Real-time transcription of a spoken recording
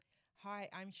Hi,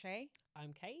 I'm Shay.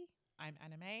 I'm Kay. I'm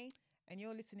Anime, And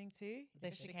you're listening to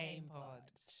the Chicane Pod.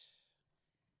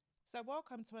 So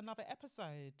welcome to another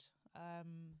episode. I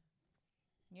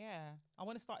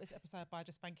want to start this episode by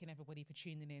just thanking everybody for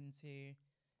tuning in to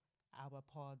our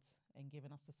pod and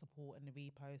giving us the support and the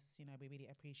reposts. You know, we really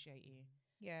appreciate you.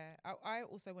 Yeah, I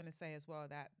also want to say as well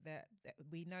that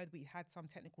we know that we had some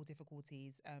technical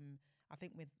difficulties. I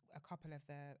think with a couple of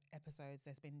the episodes,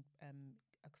 there's been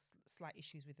slight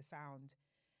issues with the sound.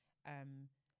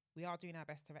 We are doing our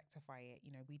best to rectify it.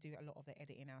 You know, we do a lot of the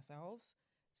editing ourselves,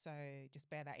 so just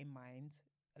bear that in mind.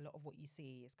 A lot of what you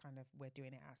see is kind of we're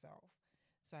doing it ourselves.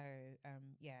 So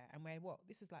and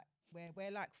this is like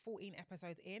we're like 14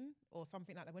 episodes in or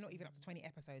something like that. We're not even up to 20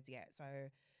 episodes yet. So,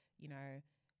 you know,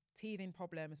 teething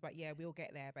problems, but yeah, we'll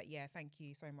get there. But yeah, thank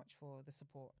you so much for the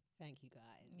support. Thank you,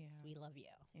 guys. Yeah. We love you.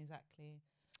 Exactly.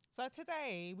 So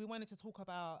today we wanted to talk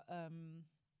about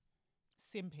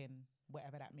simping,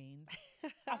 whatever that means.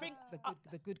 I think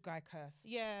The good guy curse.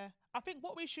 yeah, I think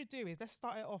what we should do is let's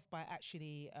start it off by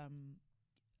actually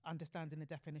understanding the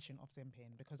definition of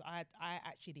simping, because I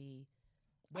actually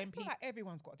I feel like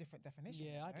everyone's got a different definition.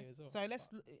 Yeah, you I know? do as well. so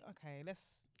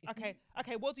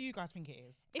okay. What do you guys think it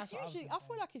is? It's That's what was usually, gonna I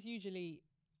feel say. like it's usually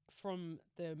from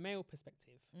the male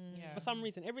perspective. Yeah. For some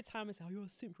reason, every time I say, "Oh, you're a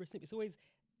simp," it's always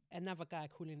another guy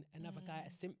calling another guy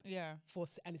a simp Yeah.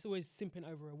 and it's always simping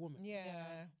over a woman.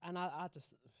 Yeah. And I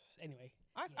just, anyway.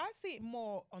 I see it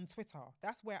more on Twitter.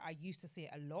 That's where I used to see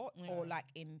it a lot, or like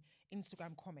in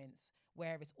Instagram comments,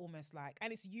 where it's almost like,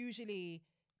 and it's usually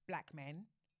black men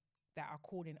that are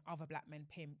calling other black men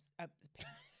pimps,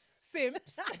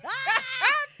 simps,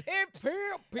 pimps,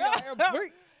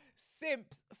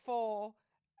 simps for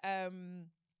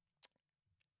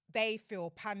they feel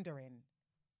pandering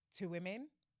to women.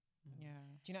 Yeah.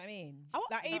 Do you know what I mean? Oh,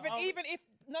 Like no, even if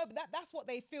no, but that's what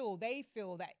they feel. They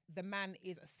feel that the man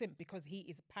is a simp because he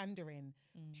is pandering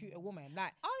to a woman.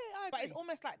 Like, I but it's agree.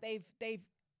 almost like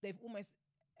they've almost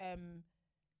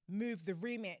moved the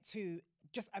remit to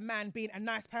just a man being a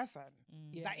nice person.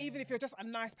 Yeah. Like, even if you're just a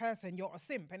nice person, you're a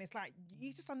simp, and it's like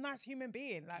he's just a nice human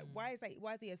being. Like, why is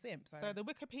he a simp? So the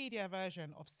Wikipedia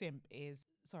version of simp is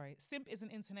an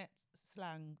internet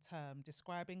slang term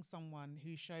describing someone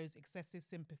who shows excessive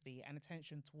sympathy and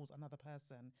attention towards another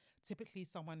person, typically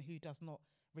someone who does not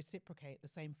reciprocate the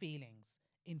same feelings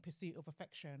in pursuit of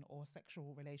affection or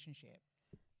sexual relationship.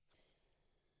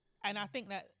 And I think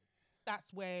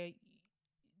that's where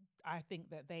I think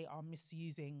that they are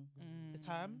misusing the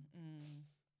term.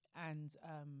 And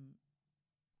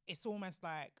it's almost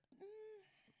like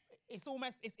it's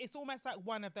almost like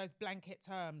one of those blanket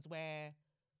terms where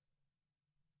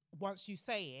once you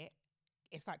say it,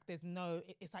 it's like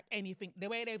it's like anything. The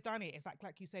way they've done it, it's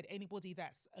like you said, anybody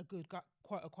that's a good guy,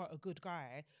 quote unquote a good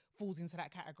guy, falls into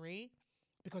that category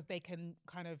because they can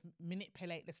kind of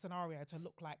manipulate the scenario to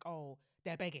look like, oh,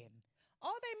 they're begging.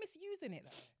 Are they misusing it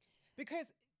though?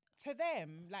 Because to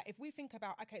them, like, if we think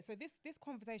about, okay, so this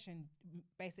conversation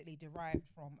basically derived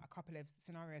from a couple of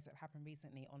scenarios that have happened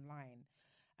recently online,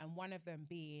 and one of them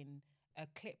being a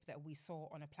clip that we saw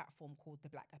on a platform called The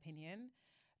Black Opinion.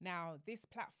 Now, this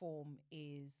platform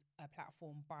is a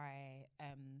platform by,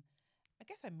 I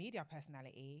guess, a media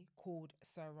personality called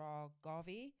Sarah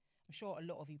Garvey. I'm sure a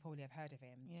lot of you probably have heard of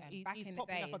him. Yeah, he's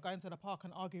popular for going to the park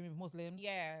and arguing with Muslims.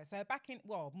 Yeah, so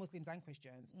Muslims and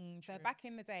Christians. So back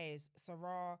in the days,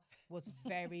 Sarah was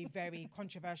very, very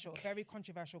controversial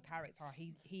character.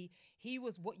 He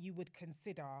was what you would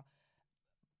consider,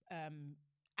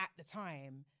 at the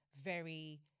time,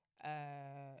 very.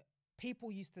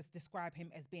 People used to describe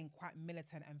him as being quite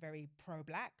militant and very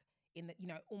pro-black. In the,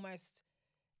 almost.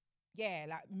 Yeah,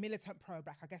 like militant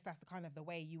pro-black. I guess that's the kind of the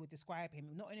way you would describe him.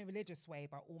 Not in a religious way,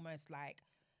 but almost like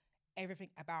everything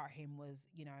about him was,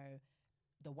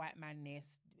 the white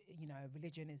man-ness,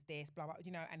 religion is this, blah, blah,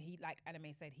 and he, like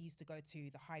Anime said, he used to go to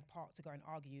the Hyde Park to go and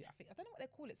argue. I don't know what they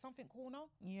call it, something corner?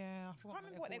 Yeah, I can't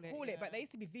remember what they call it, but there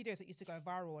used to be videos that used to go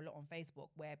viral a lot on Facebook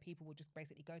where people would just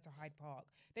basically go to Hyde Park.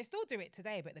 They still do it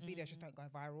today, but the videos just don't go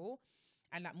viral.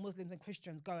 And like Muslims and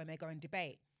Christians go and they go and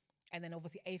debate. And then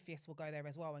obviously atheists will go there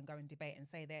as well and go and debate and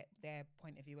say their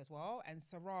point of view as well. And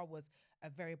Sarah was a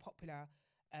very popular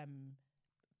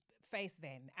face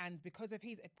then. And because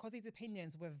his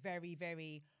opinions were very,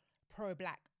 very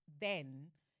pro-black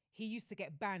then, he used to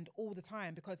get banned all the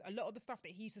time because a lot of the stuff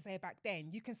that he used to say back then,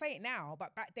 you can say it now,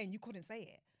 but back then you couldn't say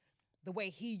it the way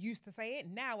he used to say it.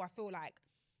 Now I feel like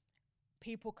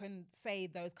people can say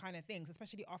those kind of things,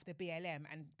 especially after BLM,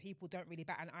 and people don't really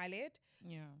bat an eyelid.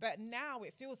 Yeah. But now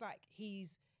it feels like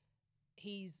he's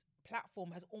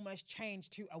platform has almost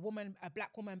changed to a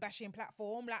black woman bashing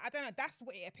platform. Like, I don't know, that's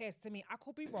what it appears to me. I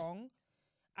could be wrong.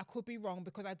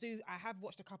 Because I have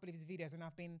watched a couple of his videos and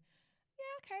I've been, yeah,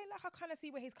 okay, like I kind of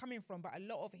see where he's coming from, but a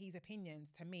lot of his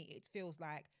opinions, to me, it feels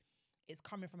like it's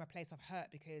coming from a place of hurt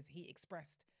because he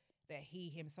expressed that he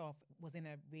himself was in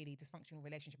a really dysfunctional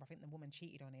relationship. I think the woman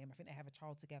cheated on him. I think they have a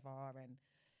child together and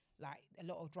like a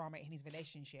lot of drama in his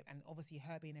relationship. And obviously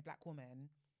her being a black woman,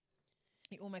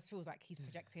 it almost feels like he's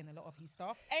projecting a lot of his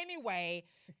stuff. Anyway,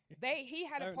 he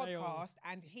had a podcast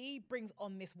and he brings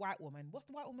on this white woman. What's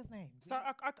the white woman's name? So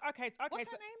okay, what's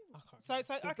her name?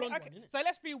 So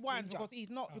let's rewind because he's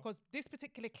not because this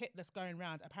particular clip that's going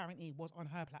around apparently was on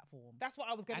her platform. That's what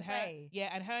I was gonna say.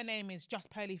 And her name is Just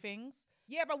Pearly Things.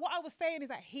 Yeah, but what I was saying is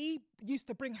that he used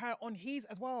to bring her on his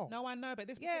as well. No, I know, but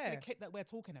this particular clip that we're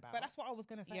talking about. But that's what I was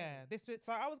gonna say. Yeah,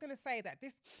 so I was gonna say that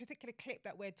this particular clip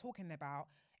that we're talking about,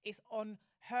 it's on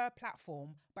her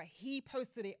platform, but he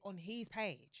posted it on his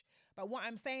page. But what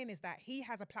I'm saying is that he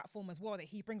has a platform as well that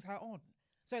he brings her on.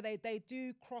 So they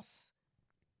do cross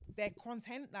their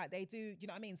content, like they do, you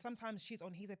know what I mean? Sometimes she's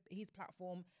on his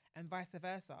platform and vice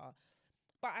versa.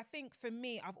 But I think for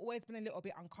me, I've always been a little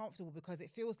bit uncomfortable because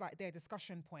it feels like their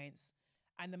discussion points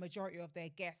and the majority of their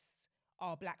guests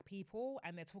are black people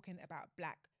and they're talking about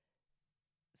black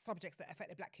subjects that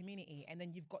affect the black community. And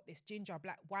then you've got this ginger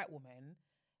black white woman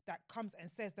that comes and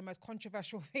says the most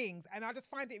controversial things. And I just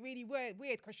find it really weird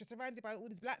because you're surrounded by all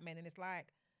these black men and it's like,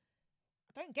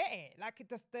 I don't get it. Like it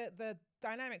just the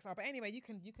dynamics are. But anyway, you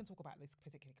can talk about this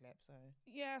particular clip. So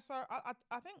yeah, so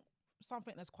I think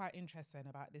something that's quite interesting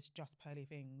about this Just Pearly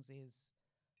Things is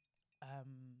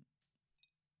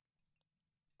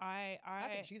I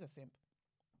think she's a simp.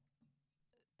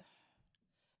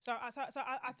 So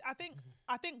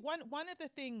I think one of the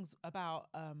things about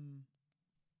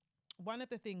one of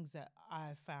the things that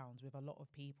I've found with a lot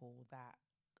of people that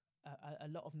a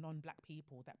lot of non-black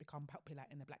people that become popular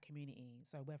in the black community,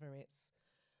 so whether it's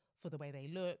for the way they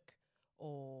look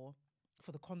or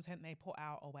for the content they put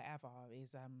out or whatever,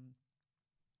 is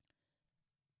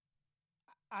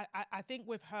I think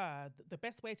with her, the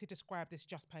best way to describe this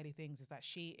Just Pearly Things is that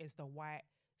she is the white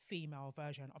female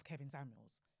version of Kevin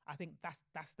Samuels. I think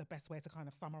that's the best way to kind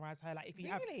of summarize her. Like if you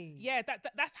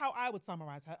that's how I would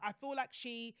summarize her. I feel like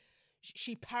she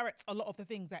parrots a lot of the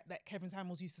things that Kevin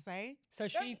Samuels used to say. So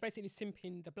she's basically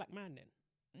simping the black man then?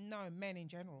 No, men in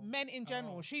general. Men in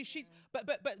general. Oh. She's but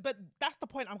that's the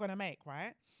point I'm gonna make,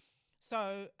 right?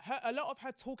 So a lot of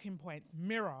her talking points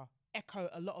echo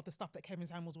a lot of the stuff that Kevin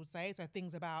Samuels would say. So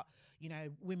things about, you know,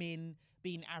 women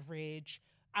being average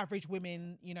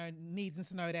women, you know, needing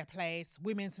to know their place,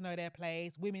 women to know their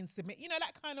place, women submit, you know,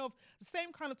 that kind of the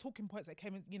same kind of talking points that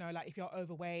Kevin, you know, like if you're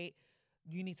overweight,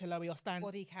 you need to lower your standard.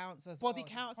 Body counts as body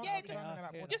well. Counts. Yeah,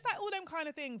 just like all them kind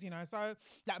of things, you know. So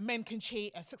like men can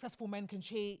cheat, successful men can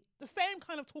cheat. The same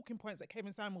kind of talking points that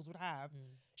Kevin Samuels would have,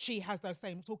 she has those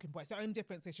same talking points. The only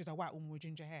difference is she's a white woman with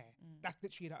ginger hair. That's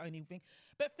literally the only thing.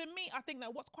 But for me, I think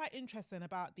that what's quite interesting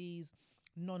about these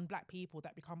non-black people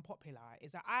that become popular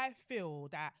is that I feel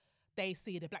that they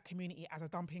see the black community as a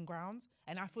dumping ground.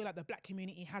 And I feel like the black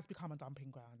community has become a dumping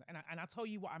ground. And I'll tell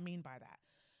you what I mean by that.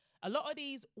 A lot of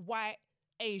these white,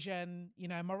 Asian, you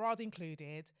know, Marad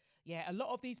included, a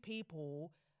lot of these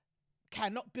people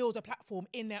cannot build a platform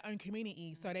in their own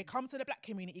community. So they come to the black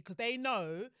community because they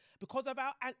know, because of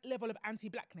our level of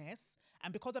anti-blackness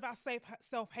and because of our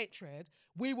self-hatred,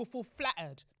 we will feel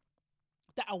flattered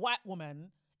that a white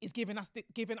woman is giving us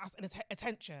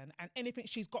attention and anything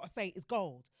she's got to say is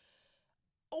gold.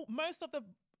 Most of the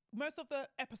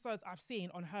episodes I've seen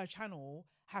on her channel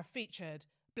have featured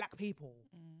black people.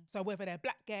 So whether they're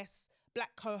black guests,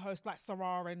 black co-hosts like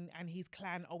Sarah and his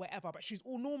clan or whatever, but she's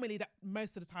all normally that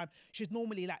most of the time she's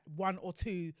normally like one or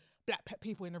two black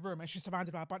people in the room and she's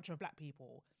surrounded by a bunch of black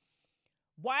people.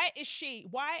 Why is she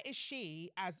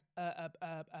as a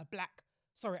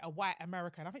white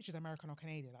American? I think she's American or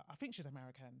Canadian. I think she's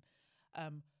American.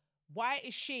 Why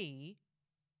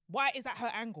is that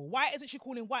her angle? Why isn't she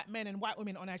calling white men and white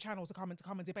women on her channel to come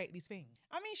and debate these things?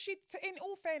 I mean, in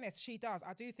all fairness, she does.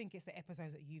 I do think it's the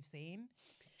episodes that you've seen.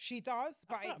 She does,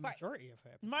 but majority of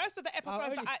her episodes. Most of the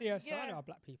episodes are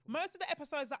black people. Most of the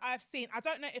episodes that I've seen, I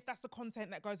don't know if that's the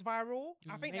content that goes viral.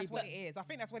 I think that's what it is. I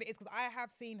think that's what it is because I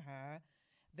have seen her.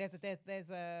 There's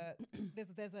a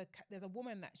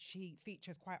woman that she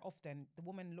features quite often. The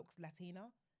woman looks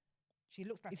Latina. She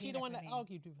looks Latina. Is he the one that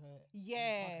argued with her?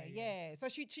 Yeah. So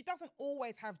she doesn't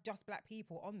always have just black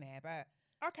people on there, but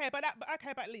Okay, but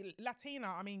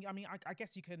Latina. I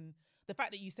guess you can. The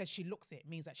fact that you said she looks it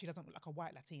means that she doesn't look like a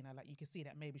white Latina. Like you can see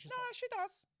that maybe she's No, not. she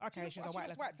does. Okay, she's a She white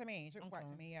looks Latina. white to me. She looks white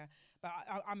to me, yeah. But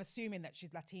I'm assuming that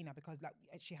she's Latina because like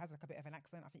she has like a bit of an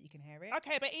accent. I think you can hear it.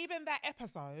 Okay, but even that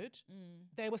episode,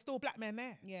 there were still black men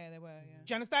there. Yeah, there were. Yeah.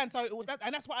 Do you understand? So,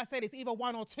 and that's what I said. It's either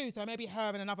one or two. So maybe her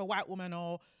and another white woman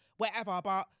or whatever.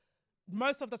 But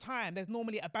most of the time, there's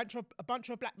normally a bunch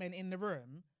of black men in the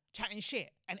room chatting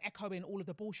shit and echoing all of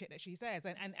the bullshit that she says.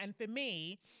 And for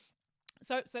me,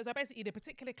 so basically, the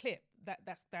particular clip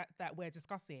that we're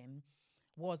discussing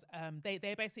was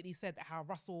they basically said that how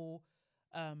Russell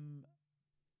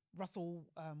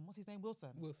what's his name, Wilson,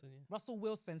 Yeah. Russell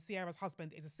Wilson, Sierra's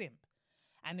husband, is a simp.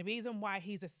 And the reason why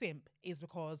he's a simp is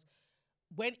because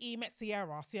when he met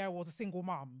Sierra was a single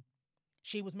mum.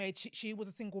 She was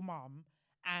a single mum,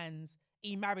 and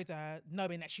he married her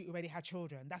knowing that she already had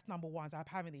children. That's number one. So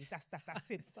apparently that's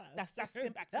simp. that's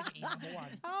simp activity, number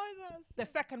one. How is that? The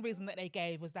second reason that they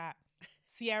gave was that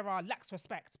Sierra lacks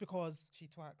respect because She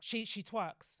twerks. she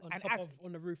twerks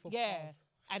On the roof of yeah. cars.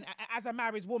 And as a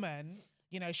married woman,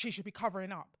 you know, she should be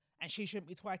covering up and she shouldn't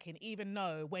be twerking, even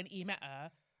though when he met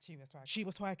her, she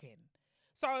was twerking.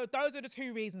 So those are the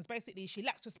two reasons. Basically, she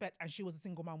lacks respect and she was a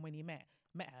single mum when he met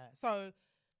her. So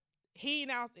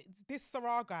this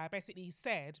Sarah guy basically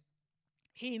said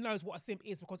he knows what a simp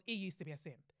is because he used to be a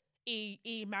simp.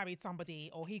 He married somebody,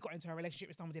 or he got into a relationship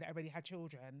with somebody that already had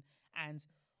children, and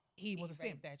he was a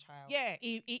simp. Their child. Yeah,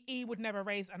 he would never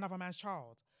raise another man's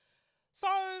child. So,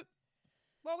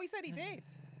 well, we said he did.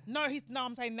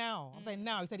 I'm saying now. I'm saying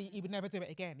now. He said he would never do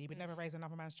it again. He would never raise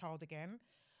another man's child again.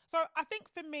 So I think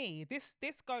for me, this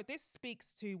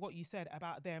speaks to what you said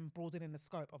about them broadening the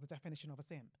scope of the definition of a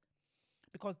simp.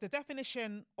 Because the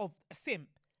definition of a simp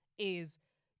is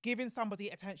giving somebody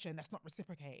attention that's not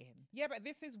reciprocating. Yeah, but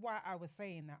this is why I was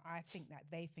saying that I think that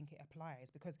they think it applies,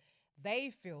 because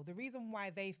they feel, the reason why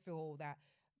they feel that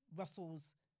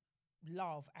Russell's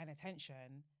love and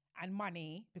attention and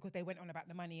money, because they went on about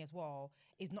the money as well,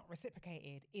 is not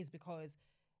reciprocated is because,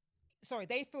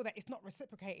 they feel that it's not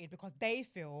reciprocated because they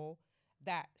feel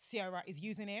that Sierra is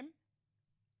using him.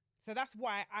 So that's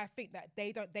why I think that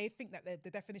they think that the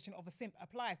definition of a simp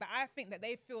applies. That I think that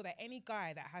they feel that any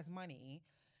guy that has money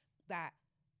that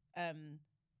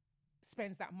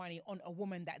spends that money on a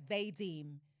woman that they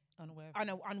deem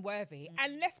unworthy.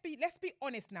 And let's be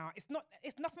honest now,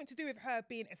 it's nothing to do with her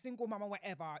being a single mum or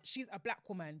whatever. She's a black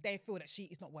woman. They feel that she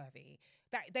is not worthy.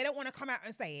 That they don't want to come out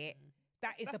and say it.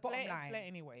 That's the bottom line.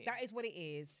 Anyway. That is what it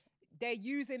is. They're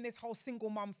using this whole single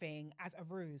mum thing as a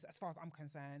ruse, as far as I'm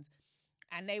concerned.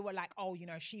 And they were like, oh, you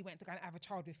know, she went to go and have a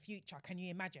child with Future. Can you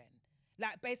imagine?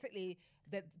 Like, basically,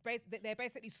 they're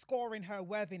basically scoring her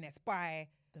worthiness by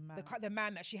the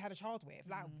man that she had a child with.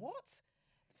 Like, what?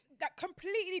 That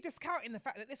completely discounting the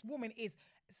fact that this woman is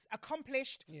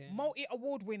accomplished,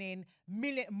 multi-award winning,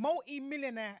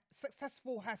 multi-millionaire,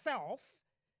 successful herself,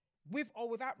 with or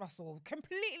without Russell.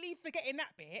 Completely forgetting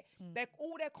that bit.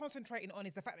 All they're concentrating on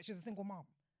is the fact that she's a single mom.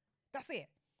 That's it.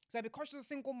 So because she's a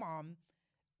single mom,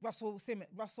 Russell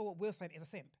Wilson is a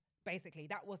simp. Basically,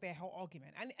 that was their whole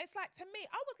argument. And it's like, to me,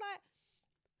 I was like,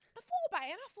 I thought about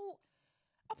it and I thought,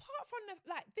 apart from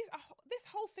this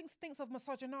whole thing stinks of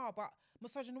misogynoir, but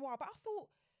I thought,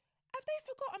 have they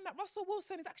forgotten that Russell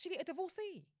Wilson is actually a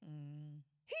divorcee?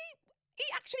 He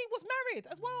actually was married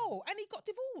as well, and he got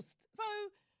divorced. So,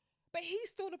 but he's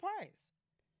still the prize,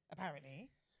 apparently.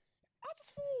 I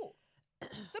just thought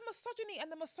the misogyny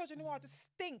and the misogynoir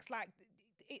just stinks. Like,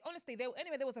 honestly, there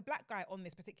was a black guy on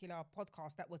this particular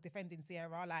podcast that was defending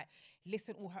Sierra, like,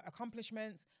 listen all her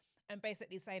accomplishments, and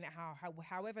basically saying that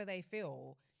however they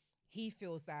feel, he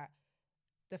feels that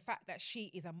the fact that she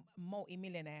is a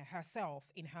multi-millionaire herself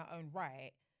in her own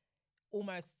right,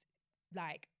 almost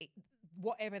like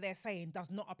whatever they're saying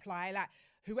does not apply. Like,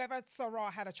 whoever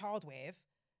Sarah had a child with,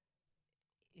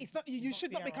 it's not you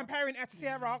should not be comparing her to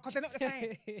Sierra because they're not the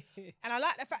same. And I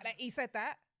like the fact that he said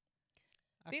that.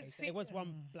 Okay, so it was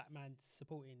one black man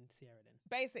supporting Sierra then.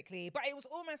 Basically, but it was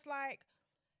almost like,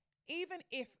 even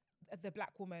if the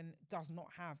black woman does not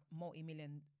have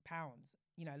multi-million pounds,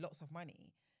 you know, lots of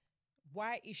money,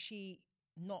 why is she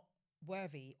not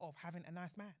worthy of having a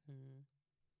nice man? Do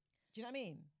you know what I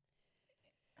mean?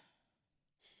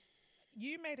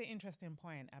 You made an interesting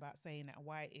point about saying that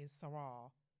why is Sarah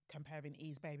comparing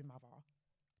E's baby mother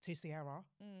to Sierra?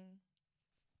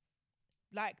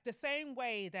 Like, the same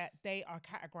way that they are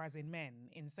categorizing men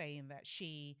in saying that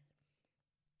she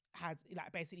had,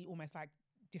 like, basically almost like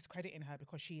discrediting her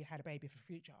because she had a baby for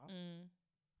Future.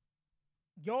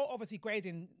 You're obviously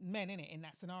grading men in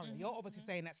that scenario. You're obviously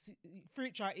saying that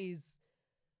Future is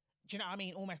do you know what I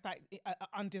mean? Almost like an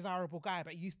undesirable guy,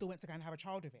 but you still went to go and have a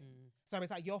child with him. So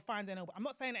it's like you're finding I'm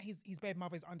not saying that his baby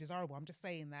mother is undesirable. I'm just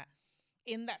saying that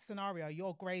in that scenario,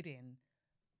 you're grading,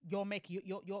 you're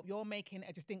making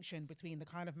a distinction between the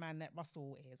kind of man that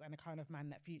Russell is and the kind of man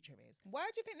that Future is. Why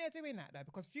do you think they're doing that though?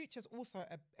 Because Future's also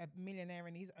a millionaire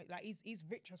and he's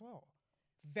rich as well,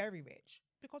 very rich.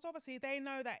 Because obviously they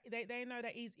know that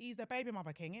he's the baby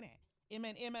mother king, innit? Him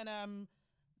and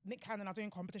Nick Cannon are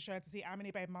doing competition to see how many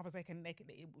baby mothers they can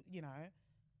you know.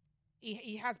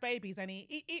 He has babies, and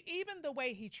he even the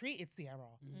way he treated Sierra,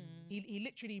 he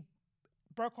literally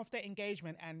broke off their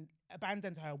engagement and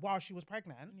abandoned her while she was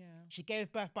pregnant. Yeah. She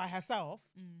gave birth by herself,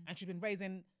 and she's been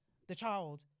raising the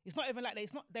child. It's not even like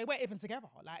they weren't even together.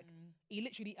 Like he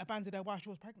literally abandoned her while she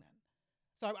was pregnant.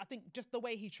 So I think just the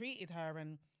way he treated her,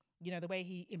 and you know, the way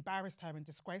he embarrassed her and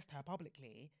disgraced her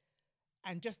publicly,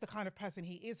 and just the kind of person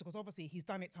he is, because obviously he's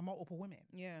done it to multiple women.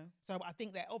 Yeah. So I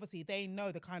think that obviously they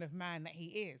know the kind of man that he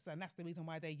is, and that's the reason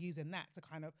why they're using that to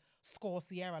kind of score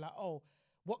Sierra. Like, oh,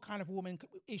 what kind of woman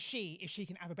is she if she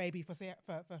can have a baby for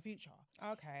Future?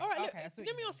 Okay. All right. Okay.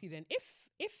 Let me ask you then. If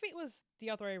it was the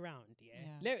other way around,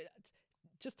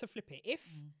 just to flip it, if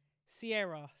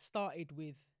Sierra started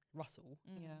with Russell,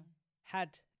 had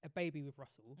a baby with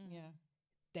Russell,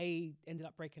 they ended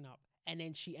up breaking up, and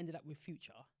then she ended up with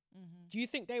Future. Do you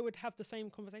think they would have the same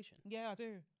conversation? Yeah, I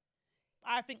do.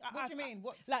 I think. What do you mean?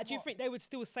 Do you think they would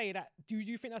still say that? Do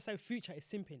you think that's how Future is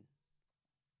simping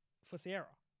for Sierra?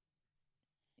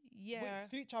 Yeah. With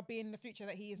Future being the Future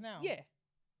that he is now? Yeah.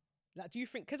 Like, do you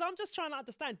think? Because I'm just trying to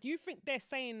understand. Do you think they're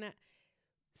saying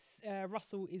that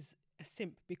Russell is a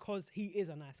simp because he is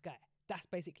a nice guy? That's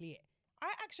basically it.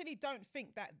 I actually don't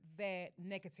think that their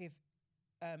negative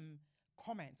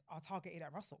comments are targeted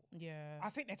at Russell. Yeah. I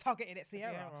think they're targeted at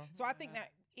Sierra. So I think that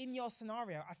in your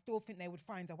scenario, I still think they would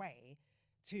find a way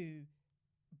to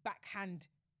backhand,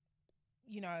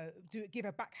 you know, to give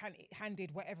a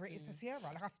backhanded whatever it is to Sierra.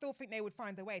 Like I still think they would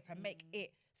find a way to make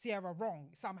it Sierra wrong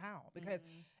somehow, because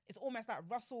it's almost like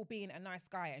Russell being a nice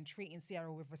guy and treating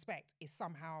Sierra with respect is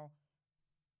somehow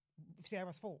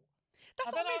Sierra's fault.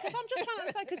 That's what I mean, because I'm just trying to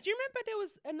understand. Because do you remember there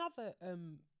was another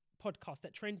podcast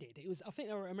that trended? It was, I think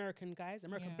they were American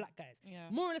black guys. Yeah.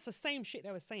 More or less the same shit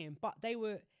they were saying, but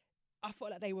I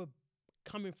felt like they were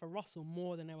coming for Russell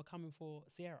more than they were coming for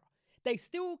Sierra. They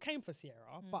still came for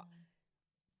Sierra, but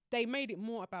they made it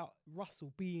more about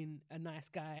Russell being a nice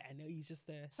guy and he's just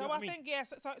a... So I think,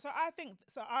 yes.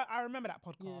 So I remember that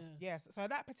podcast. Yeah. Yes. So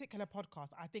that particular podcast,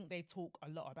 I think they talk a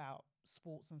lot about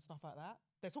sports and stuff like that.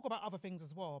 They talk about other things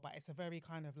as well, but it's a very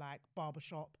kind of like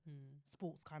barbershop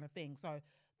sports kind of thing. So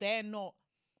they're not...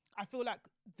 I feel like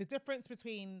the difference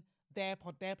between their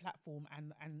platform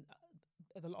and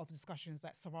a lot of discussions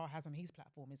that Sarah has on his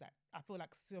platform is that I feel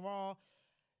like Sarah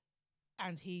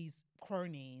and his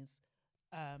cronies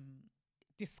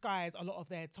disguise a lot of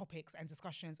their topics and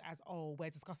discussions as, oh, we're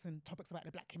discussing topics about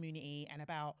the black community and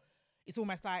about, it's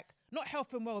almost like not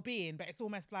health and well-being, but it's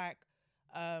almost like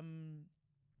I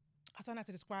don't know how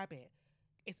to describe it.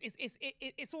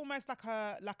 It's almost like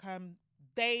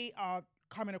they are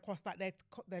coming across like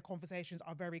their conversations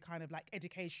are very kind of like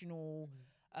educational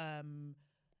and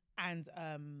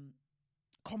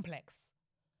complex,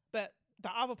 but the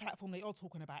other platform that you're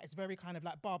talking about is very kind of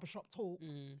like barbershop talk,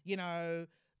 you know,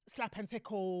 slap and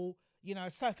tickle, you know,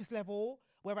 surface level.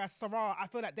 Whereas Sarah, I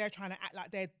feel like they're trying to act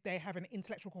like they're having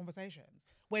intellectual conversations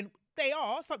when they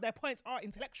are. So their points are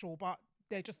intellectual, but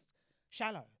they're just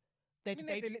shallow. Their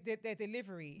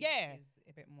delivery is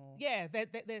a bit more. Yeah,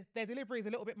 their delivery is a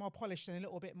little bit more polished and a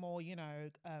little bit more, you know,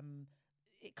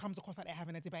 it comes across like they're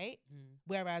having a debate.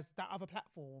 Whereas that other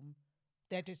platform,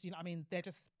 they're just, you know what I mean, they're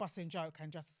just busting joke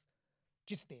and just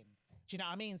gisting. Do you know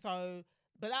what I mean? So,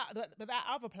 but that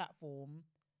other platform,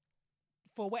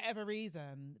 for whatever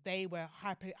reason, they were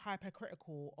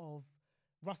hypercritical of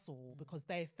Russell because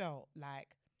they feel like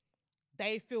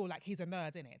he's a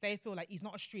nerd, innit? They feel like he's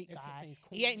not a street guy.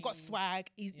 He ain't got swag.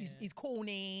 He's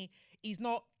corny. He's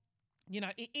not, you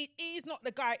know, he's not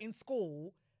the guy in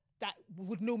school that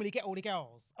would normally get all the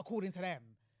girls, according to them.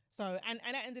 So, and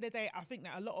at the end of the day, I think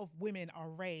that a lot of women are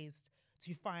raised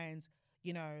to find,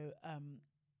 you know,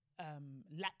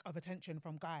 lack of attention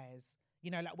from guys. You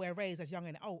know, like we're raised as young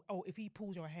and oh, if he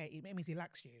pulls your hair, it means he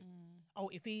likes you. Oh,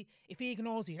 if he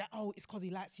ignores you, like, oh, it's because he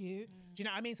likes you. Do you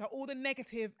know what I mean? So all the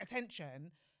negative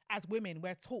attention as women,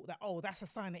 we're taught that, oh, that's a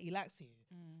sign that he likes you.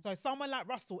 So someone like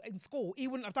Russell in school, he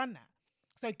wouldn't have done that.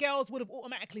 So girls would have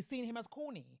automatically seen him as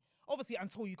corny. Obviously,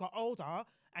 until you got older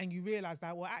and you realise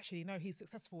that, well, actually, no, he's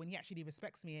successful and he actually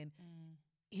respects me and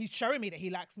he's showing me that he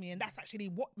likes me, and that's actually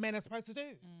what men are supposed to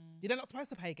do. They're not supposed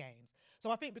to play games.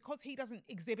 So I think because he doesn't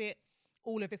exhibit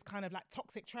all of this kind of like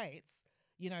toxic traits,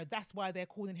 you know, that's why they're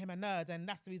calling him a nerd, and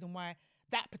that's the reason why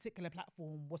that particular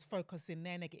platform was focusing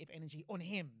their negative energy on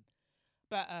him.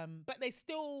 But they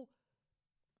still,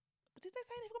 did they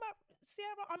say anything about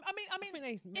Sierra? I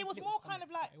mean, it was more kind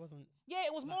of like, it wasn't. Yeah,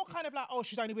 it was more kind of like, oh,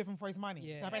 she's only with him for his money.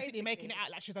 Yeah. So basically making it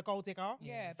out like she's a gold digger.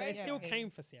 Yeah, So it still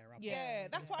came for Sierra. Yeah,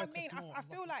 that's what I mean. I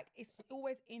feel Russell. like it's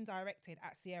always indirected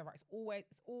at Sierra. It's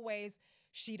always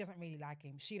she doesn't really like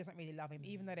him. She doesn't really love him,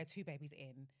 even though they're 2 babies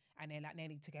in and they're like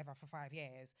nearly together for 5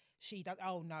 years. She does.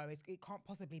 Oh no, it can't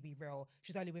possibly be real.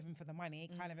 She's only with him for the money,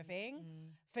 kind of a thing.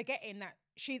 Forgetting that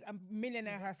she's a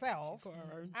millionaire herself. Got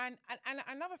her own. And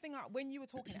another thing, when you were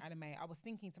talking anime, I was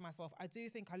thinking to myself, I do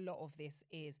think a lot of this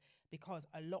is because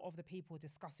a lot of the people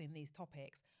discussing these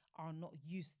topics are not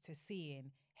used to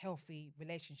seeing healthy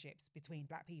relationships between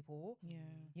black people. Yeah.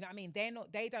 You know what I mean?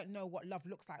 They don't know what love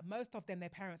looks like. Most of them, their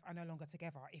parents are no longer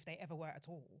together, if they ever were at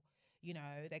all. You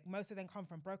know, most of them come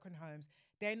from broken homes.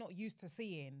 They're not used to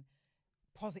seeing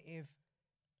positive,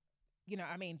 you know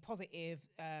what I mean, positive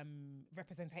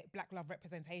black love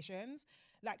representations.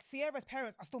 Like Sierra's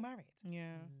parents are still married.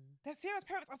 Yeah. Sierra's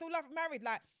parents are still married.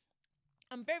 Like,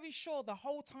 I'm very sure the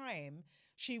whole time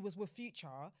she was with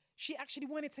Future, she actually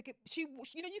wanted to you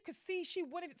know, you could see she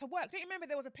wanted it to work. Don't you remember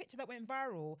there was a picture that went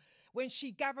viral when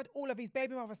she gathered all of his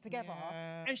baby mothers together,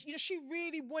 and you know, she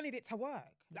really wanted it to work.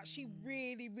 Like she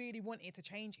really, really wanted to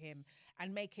change him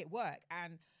and make it work.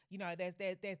 And you know, there's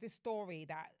this story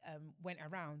that went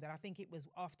around, and I think it was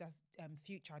after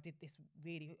Future did this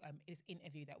really this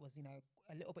interview that was, you know,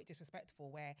 a little bit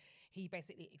disrespectful, where he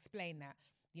basically explained that,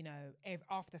 you know,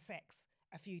 after sex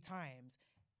a few times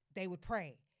they would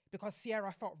pray, because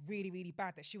Sierra felt really, really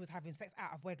bad that she was having sex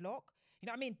out of wedlock. You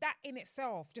know what I mean? That in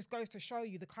itself just goes to show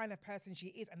you the kind of person she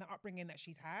is and the upbringing that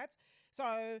she's had.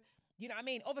 So, you know what I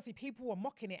mean? Obviously, people were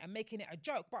mocking it and making it a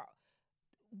joke, but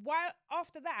why,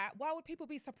 after that, why would people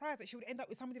be surprised that she would end up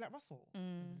with somebody like Russell?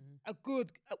 A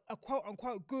quote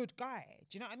unquote good guy.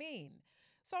 Do you know what I mean?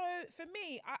 So for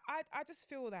me, I just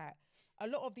feel that a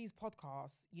lot of these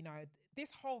podcasts, you know,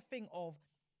 this whole thing of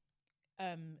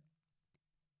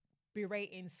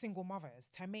berating single mothers,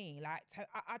 to me, like,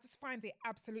 I just find it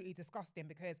absolutely disgusting,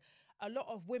 because a lot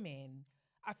of women,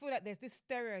 I feel like there's this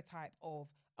stereotype of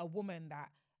a woman that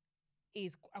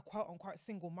is a quote unquote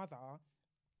single mother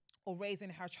or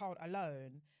raising her child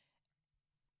alone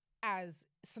as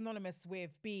synonymous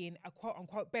with being a quote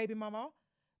unquote baby mama.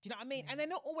 Do you know what I mean? And they're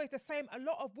not always the same. A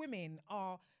lot of women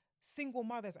are single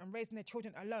mothers and raising their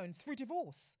children alone through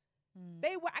divorce.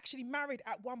 They were actually married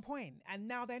at one point and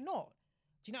now they're not.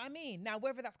 Do you know what I mean? Now,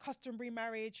 whether that's customary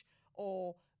marriage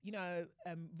or, you know,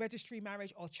 registry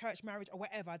marriage or church marriage or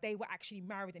whatever, they were actually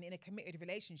married and in a committed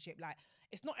relationship. Like,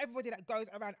 it's not everybody that goes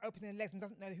around opening their legs and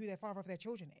doesn't know who their father of their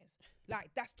children is.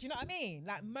 Like, do you know what I mean?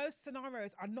 Like, most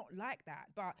scenarios are not like that.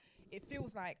 But it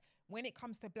feels like when it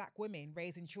comes to black women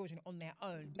raising children on their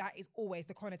own, that is always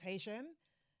the connotation.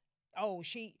 Oh,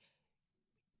 she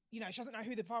doesn't know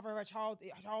who the father of her child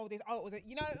is. Oh, it was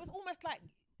you know, it was almost like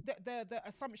the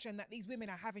assumption that these women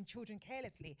are having children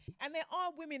carelessly. And there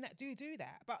are women that do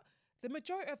that, but the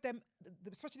majority of them,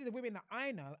 especially the women that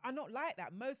I know, are not like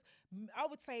that. Most, I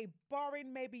would say,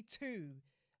 barring maybe 2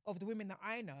 of the women that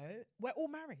I know, were all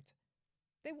married.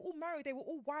 They were all married. They were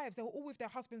all wives. They were all with their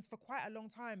husbands for quite a long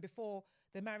time before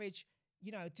the marriage,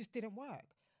 you know, just didn't work.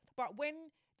 But when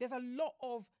there's a lot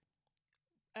of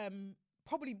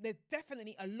there's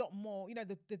definitely a lot more, you know,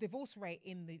 the divorce rate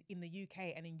in the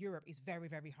UK and in Europe is very,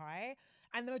 very high.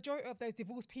 And the majority of those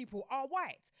divorced people are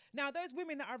white. Now, those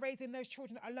women that are raising those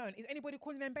children alone, is anybody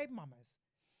calling them baby mamas?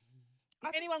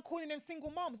 Is anyone calling them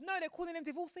single moms? No, they're calling them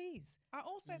divorcees. I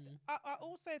also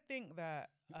think that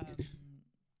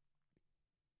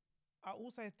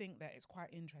it's quite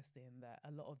interesting that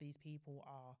a lot of these people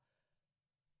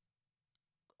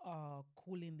are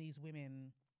calling these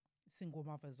women single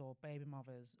mothers or baby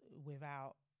mothers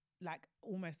without, like,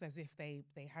 almost as if they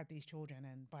had these children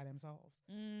and by themselves,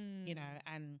 you know.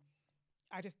 And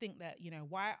I just think that, you know,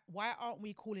 why aren't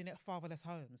we calling it fatherless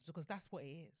homes? Because that's what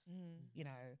it is. You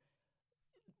know,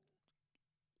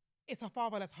 it's a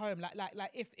fatherless home.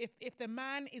 Like if the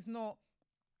man is not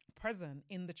present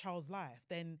in the child's life,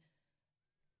 then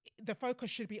the focus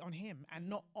should be on him and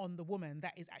not on the woman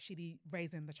that is actually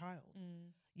raising the child.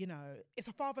 You know, it's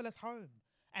a fatherless home.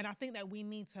 And I think that we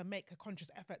need to make a conscious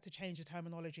effort to change the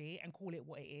terminology and call it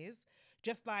what it is.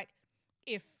 Just like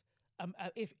if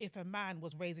a man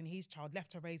was raising his child,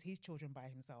 left to raise his children by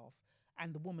himself,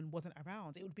 and the woman wasn't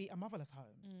around, it would be a motherless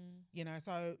home. You know,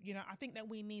 so, you know, I think that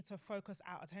we need to focus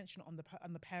our attention on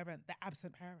the parent, the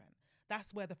absent parent,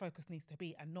 That's where the focus needs to be,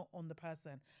 and not on the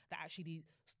person that actually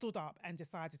stood up and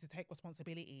decided to take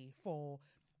responsibility for,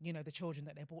 you know, the children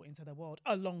that they brought into the world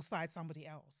alongside somebody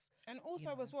else. And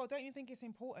also as well, don't you think it's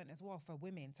important as well for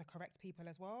women to correct people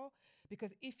as well?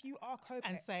 Because if you are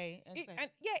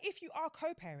if you are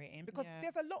co-parenting, because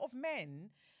there's a lot of men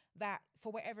that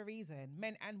for whatever reason,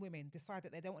 men and women decide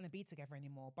that they don't want to be together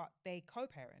anymore, but they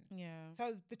co-parent. Yeah.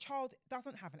 So the child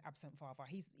doesn't have an absent father.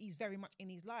 He's very much in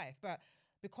his life, but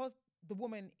because the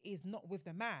woman is not with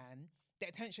the man, the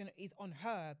attention is on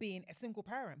her being a single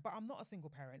parent. But I'm not a single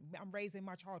parent. I'm raising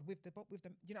my child with the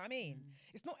you know what I mean?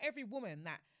 It's not every woman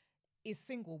that is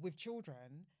single with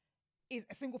children is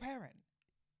a single parent.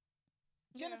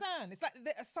 Do you understand? It's like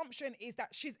the assumption is that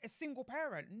she's a single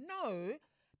parent. No,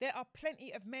 there are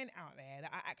plenty of men out there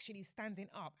that are actually standing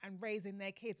up and raising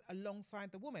their kids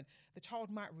alongside the woman. The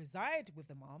child might reside with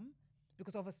the mum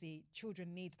because obviously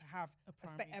children needs to have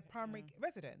a primary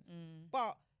residence.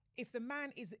 But if the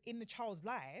man is in the child's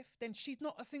life, then she's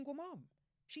not a single mum.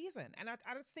 She isn't. And I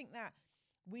just think that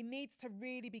we need to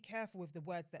really be careful with the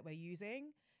words that we're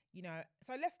using. You know,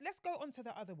 so let's go on to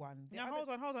the other one. Hold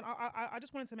on. I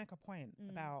just wanted to make a point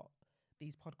about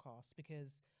these podcasts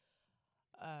because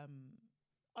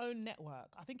Own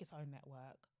Network, I think it's Own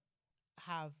Network,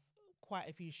 have quite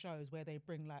a few shows where they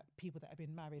bring like people that have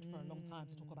been married for a long time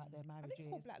to talk about their marriages. I think it's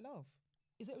called Black Love.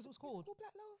 Is it what it's called? It's called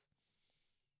Black Love.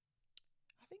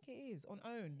 I think it is on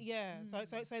Own. Yeah.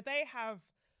 So they have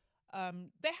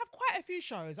quite a few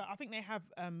shows. I think they have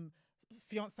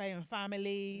Fiance and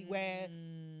Family where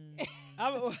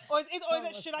or is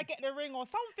it Should I Get the Ring or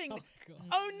something?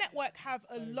 Own Network have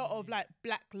a lot of like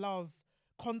black love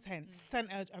content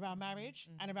centered around marriage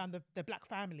and around the black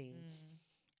family.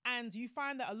 And you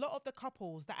find that a lot of the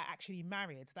couples that are actually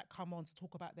married that come on to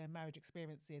talk about their marriage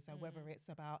experiences, so whether it's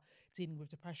about dealing with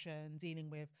depression, dealing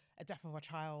with a death of a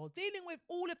child, dealing with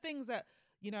all the things that,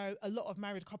 you know, a lot of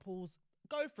married couples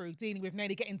go through, dealing with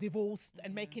nearly getting divorced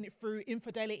and making it through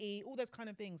infidelity, all those kind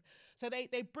of things. So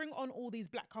they bring on all these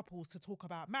black couples to talk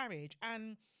about marriage,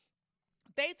 and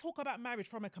they talk about marriage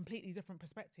from a completely different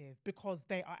perspective because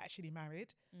they are actually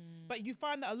married. But you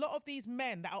find that a lot of these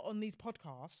men that are on these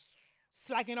podcasts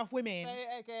slagging off women,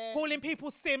 calling people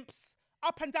simps,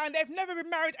 up and down. They've never been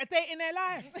married a day in their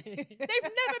life. They've never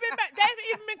been married. They haven't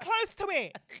even been close to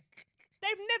it.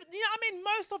 They've never, you know what I mean?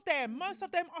 Most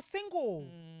of them are single.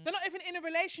 They're not even in a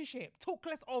relationship. Talk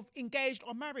less of engaged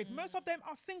or married. Most of them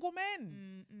are single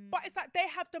men. But it's like they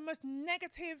have the most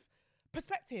negative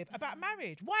perspective about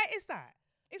marriage. Why is that?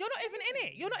 You're not even in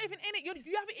it. You're not even in it.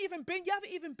 You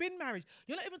haven't even been married.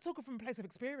 You're not even talking from a place of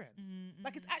experience.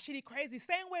 Like, it's actually crazy.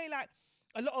 Same way, like,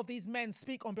 a lot of these men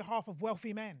speak on behalf of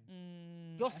wealthy men.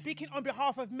 You're speaking on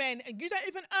behalf of men, and you don't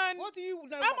even earn. What do you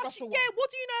know? What Russell wants? Yeah,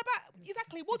 what do you know about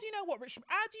exactly? What do you know?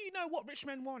 How do you know what rich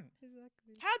men want?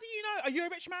 Exactly. How do you know? Are you a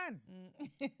rich man?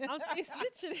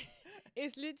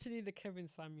 It's literally the Kevin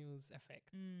Samuels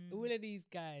effect. All of these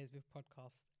guys with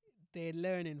podcasts, they're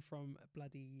learning from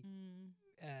bloody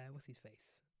what's his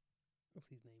face? What's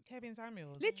his name? Kevin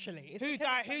Samuels. Literally, who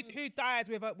died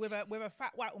with a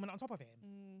fat white woman on top of him.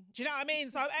 Do you know what I mean?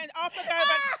 So, and after going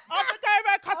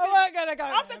around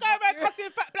cussing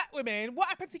fat black women, what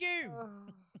happened to you?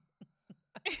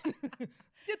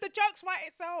 Did the jokes write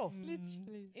itself?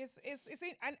 Literally, it's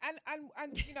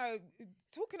and you know,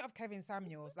 talking of Kevin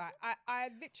Samuels, like I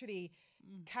literally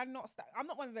cannot. I'm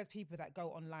not one of those people that go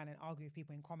online and argue with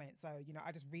people in comments. So, you know,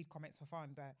 I just read comments for fun.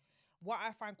 But what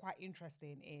I find quite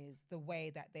interesting is the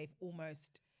way that they've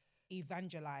almost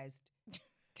evangelized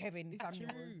Kevin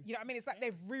Samuels. You know what I mean? It's like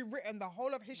they've rewritten the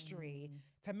whole of history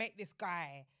to make this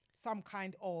guy some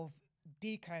kind of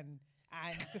deacon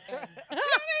and you know what I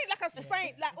mean? Like a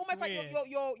saint, like almost like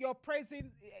you're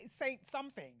praising Saint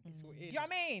something. You know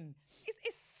what I mean?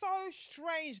 It's so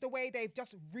strange the way they've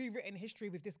just rewritten history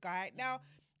with this guy. Now,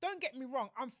 don't get me wrong,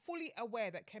 I'm fully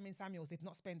aware that Kevin Samuels did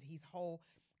not spend his whole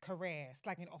career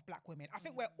slagging off black women. I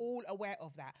think we're all aware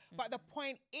of that. But the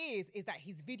point is that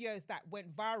his videos that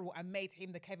went viral and made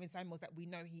him the Kevin Samuels that we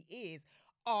know he is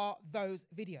are those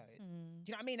videos. Do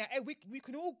you know what I mean? Now, we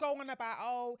can all go on about,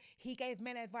 oh, he gave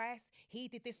men advice, he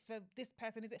did this for this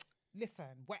person. Listen,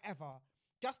 whatever.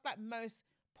 Just like most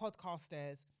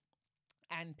podcasters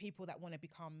and people that want to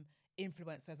become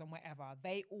influencers and whatever,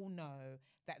 they all know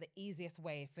that the easiest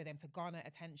way for them to garner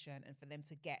attention and for them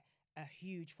to get a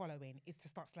huge following is to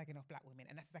start slagging off black women,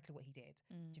 and that's exactly what he did.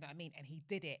 Do you know what I mean? And he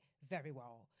did it very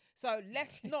well. So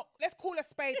let's call a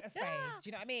spade a spade. Do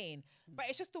you know what I mean? But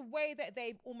it's just the way that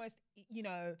they've almost, you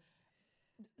know,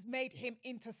 made him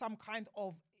into some kind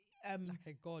of like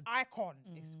a god icon.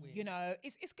 It's weird. You know,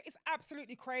 it's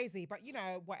absolutely crazy. But you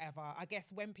know, whatever. I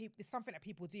guess when people, it's something that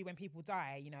people do when people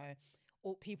die. You know,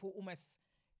 or people almost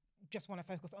just want to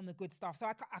focus on the good stuff. So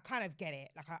I kind of get it.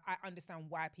 Like I understand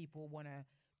why people want to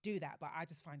do that, but I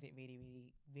just find it really,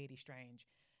 really, really strange.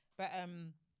 But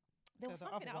there was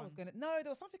something that I was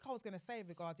gonna say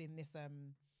regarding this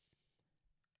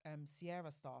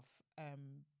Sierra stuff.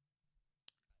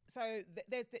 So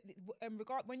there's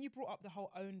when you brought up the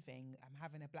whole OWN thing,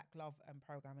 having a Black Love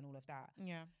program and all of that.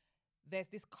 Yeah. There's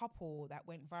this couple that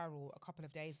went viral a couple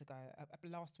of days ago,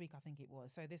 last week I think it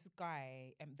was. So this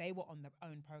guy, they were on the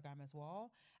OWN program as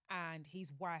well, and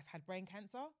his wife had brain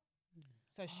cancer.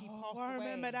 So she passed away. I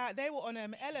remember that. They were on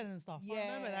Ellen and stuff. Yeah, I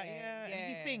remember that. Yeah.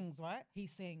 And he sings, right? He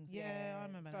sings. Yeah, I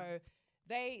remember that.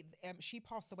 So she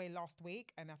passed away last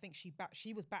week, and I think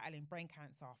she was battling brain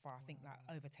cancer for I think like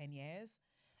over 10 years.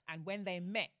 And when they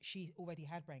met, she already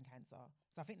had brain cancer.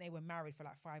 So I think they were married for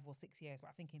like 5 or 6 years, but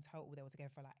I think in total they were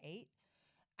together for like 8.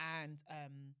 And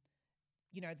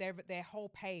you know, their whole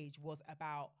page was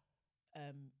about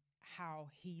how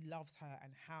he loves her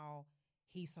and how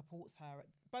he supports her,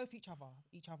 both each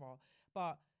other.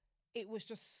 But it was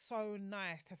just so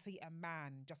nice to see a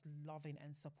man just loving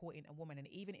and supporting a woman, and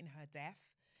even in her death,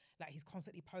 like he's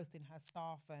constantly posting her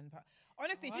stuff. And but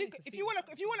honestly, if you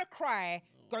want to cry,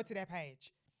 go to their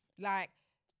page. Like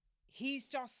he's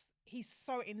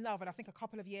so in love. And I think a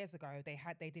couple of years ago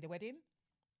they did a wedding,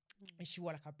 and she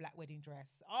wore like a black wedding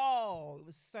dress. Oh, it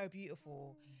was so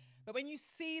beautiful. But when you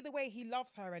see the way he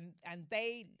loves her, and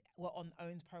they were on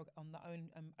OWN's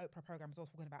Oprah program as well,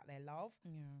 talking about their love.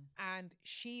 Yeah. And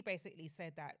she basically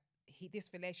said that this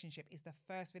relationship is the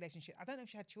first relationship. I don't know if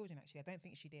she had children actually. I don't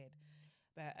think she did.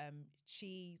 But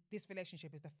this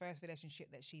relationship is the first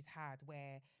relationship that she's had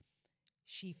where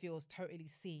she feels totally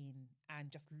seen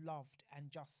and just loved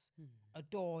and just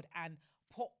adored and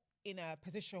put in a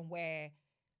position where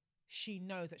she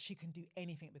knows that she can do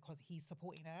anything because he's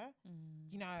supporting her,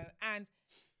 you know. And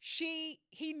he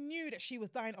knew that she was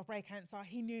dying of brain cancer.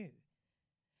 He knew.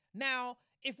 Now,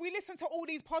 if we listen to all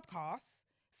these podcasts,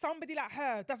 somebody like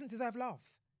her doesn't deserve love.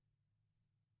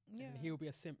 Yeah. And he'll be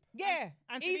a simp. Yeah,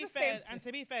 and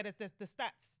to be fair, the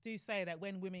stats do say that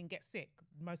when women get sick,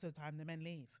 most of the time the men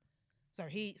leave. So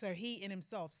he in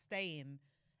himself staying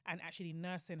and actually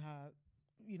nursing her,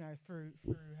 you know, through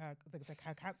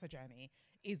her cancer journey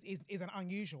is an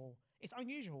unusual. It's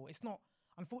unusual. It's not,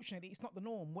 unfortunately, it's not the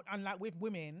norm. Unlike with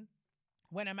women,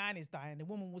 when a man is dying, the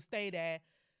woman will stay there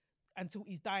until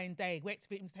his dying day, wait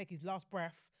for him to take his last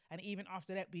breath, and even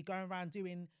after that, be going around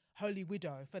doing holy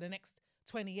widow for the next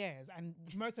 20 years. And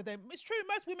most of them, it's true,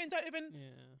 most women don't even,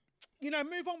 you know,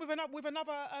 move on with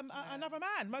another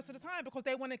man most of the time because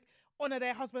they want to honour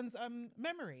their husband's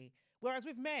memory. Whereas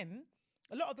with men,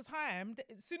 a lot of the time,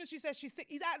 as soon as she says she's sick,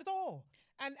 he's out the door.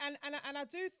 And I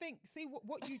do think, see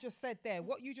what you just said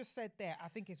there, I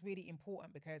think is really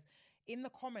important, because in the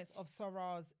comments of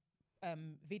Sarah's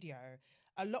video,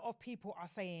 a lot of people are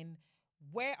saying,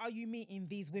 where are you meeting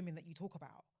these women that you talk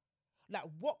about? Like,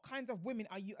 what kinds of women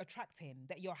are you attracting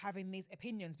that you're having these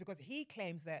opinions? Because he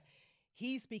claims that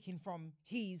he's speaking from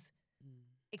his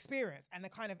experience and the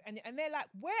kind of, and they're like,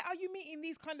 where are you meeting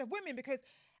these kind of women? Because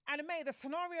Anna May, the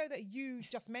scenario that you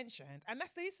just mentioned, and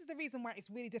this is the reason why it's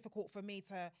really difficult for me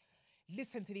to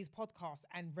listen to these podcasts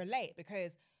and relate,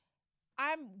 because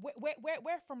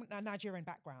we're from a Nigerian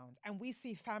background, and we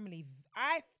see family.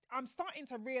 I'm starting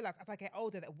to realize as I get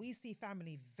older that we see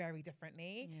family very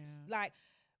differently. Yeah. Like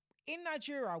in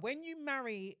Nigeria, when you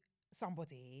marry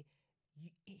somebody,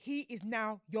 he is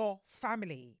now your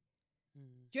family.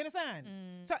 Do you understand?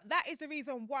 So that is the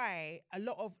reason why a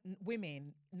lot of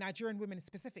women, Nigerian women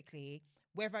specifically,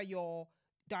 whether you're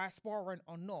diasporan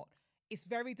or not, it's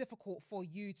very difficult for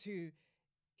you to,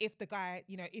 if the guy,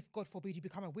 you know, if God forbid you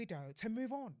become a widow, to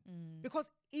move on.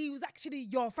 Because he was actually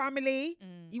your family.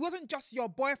 He wasn't just your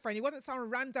boyfriend. He wasn't some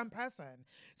random person.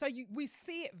 So we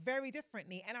see it very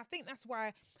differently. And I think that's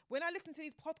why when I listen to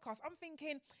these podcasts, I'm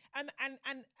thinking, and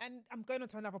I'm going on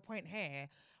to another point here,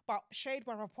 but Shade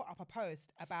Brother put up a post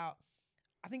about,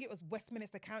 I think it was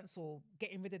Westminster Council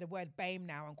getting rid of the word BAME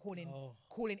now and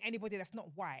calling anybody that's not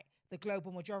white the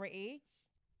global majority.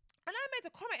 And I made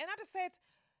a comment and I just said,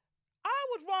 I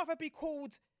would rather be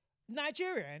called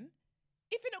Nigerian.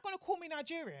 If you're not going to call me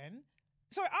Nigerian,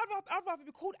 sorry, I'd rather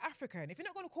be called African. If you're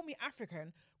not going to call me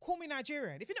African, call me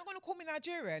Nigerian. If you're not going to call me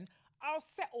Nigerian, I'll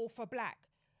settle for black.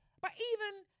 But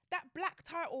even that black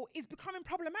title is becoming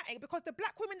problematic because the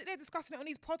black women that they're discussing it on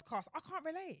these podcasts, I can't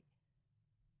relate.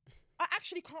 I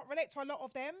actually can't relate to a lot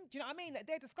of them. Do you know what I mean? That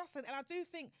they're discussing. And I do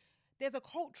think there's a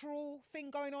cultural thing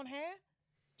going on here.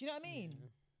 Do you know what I mean?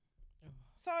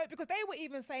 So because they were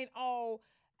even saying, oh,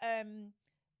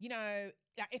 you know,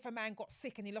 like if a man got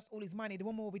sick and he lost all his money, the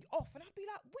woman will be off. And I'd be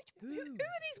like, who are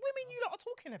these women you lot are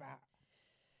talking about?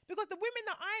 Because the women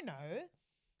that I know,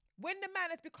 when the man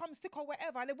has become sick or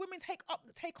whatever, the women take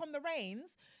on the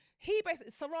reins.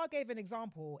 Sarah gave an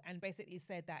example and basically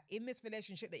said that in this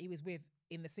relationship that he was with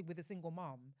with a single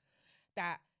mom,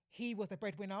 that he was the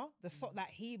breadwinner, that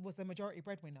he was the majority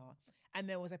breadwinner. And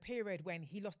there was a period when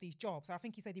he lost his job. So I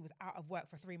think he said he was out of work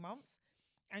for 3 months.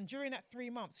 And during that 3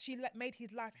 months, she made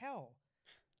his life hell.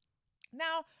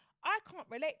 Now, I can't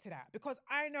relate to that because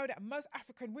I know that most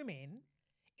African women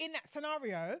in that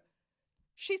scenario,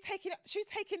 she's taking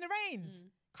the reins.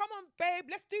 Come on, babe,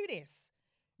 let's do this.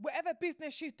 Whatever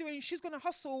business she's doing, she's going to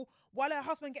hustle while her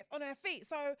husband gets on her feet.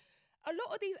 So a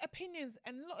lot of these opinions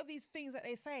and a lot of these things that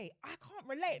they say, I can't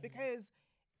relate because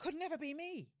could never be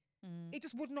me. It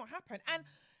just would not happen. And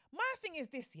my thing is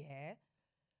this, yeah,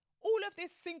 all of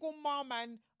this single mom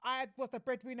and I was the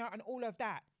breadwinner and all of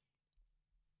that.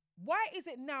 Why is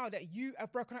it now that you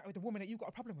have broken up with a woman that you've got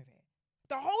a problem with it?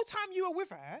 The whole time you were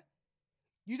with her,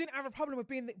 you didn't have a problem with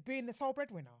being the sole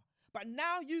breadwinner. But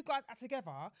now you guys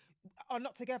are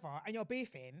not together and you're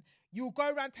beefing, you'll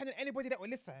go around telling anybody that will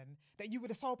listen that you were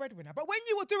the sole breadwinner. But when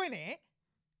you were doing it,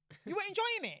 you were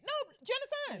enjoying it. No, do you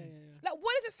understand? Yeah. Like,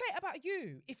 what does it say about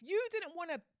you? If you didn't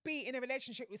want to be in a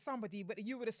relationship with somebody, but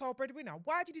you were the sole breadwinner,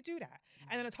 why did you do that?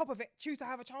 And then on top of it, choose to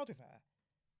have a child with her.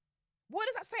 What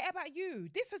does that say about you?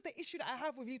 This is the issue that I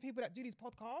have with you people that do these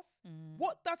podcasts.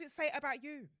 What does it say about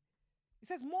you? It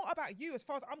says more about you as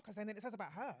far as I'm concerned than it says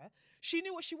about her. She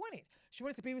knew what she wanted. She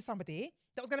wanted to be with somebody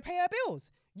that was going to pay her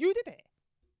bills. You did it.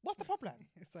 What's the problem?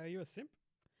 So are you a simp?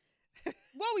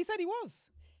 Well, he said he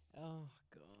was. Oh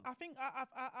God. I think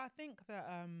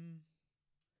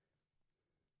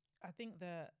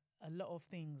that a lot of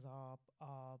things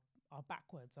are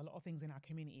backwards. A lot of things in our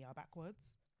community are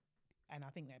backwards, and I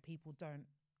think that people don't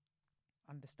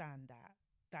understand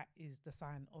that is the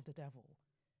sign of the devil.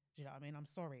 Do you know what I mean? I'm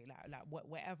sorry, like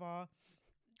whatever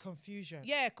confusion.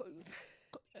 Yeah,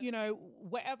 you know,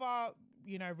 whatever,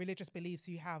 you know, religious beliefs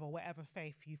you have or whatever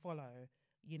faith you follow,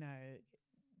 you know,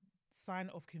 sign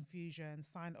of confusion,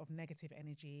 sign of negative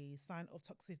energy, sign of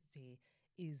toxicity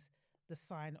is the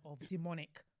sign of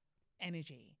demonic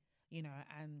energy, you know.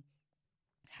 And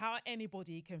how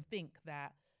anybody can think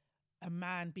that a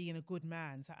man being a good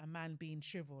man, so a man being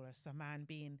chivalrous, a man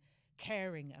being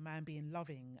caring, a man being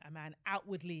loving, a man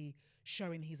outwardly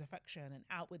showing his affection and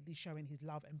outwardly showing his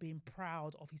love and being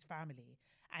proud of his family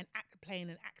and playing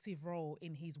an active role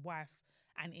in his wife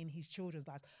and in his children's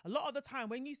lives. A lot of the time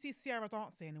when you see Sierra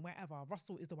dancing and wherever,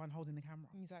 Russell is the one holding the camera.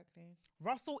 Exactly.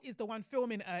 Russell is the one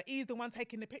filming her. He's the one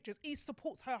taking the pictures. He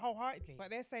supports her wholeheartedly.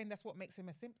 But they're saying that's what makes him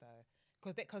a simp though.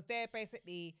 Because they're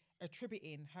basically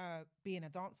attributing her being a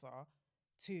dancer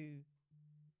to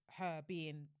her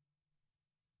being...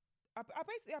 I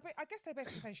guess they're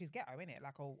basically saying she's ghetto, innit?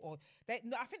 Like,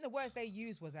 I think the words they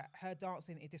used was that her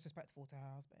dancing is disrespectful to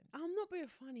her husband. I'm not being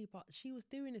funny, but she was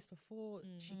doing this before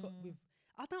she got with...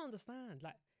 I don't understand.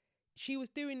 Like, she was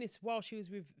doing this while she was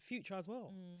with Future as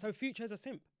well. So Future's a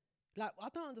simp. Like, I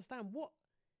don't understand.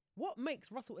 What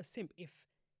makes Russell a simp if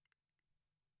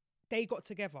they got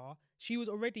together? She was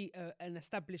already an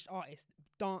established artist,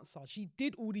 dancer. She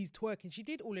did all these twerking. She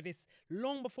did all of this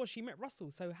long before she met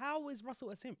Russell. So how is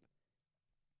Russell a simp?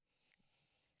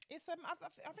 It's I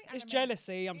think it's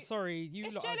jealousy. I'm sorry,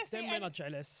 it's jealousy. Them men are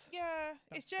jealous. Yeah,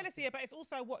 it's jealousy, but it's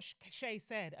also what Shay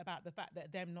said about the fact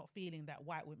that them not feeling that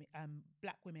white women,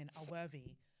 black women are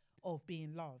worthy of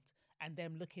being loved, and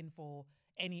them looking for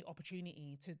any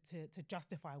opportunity to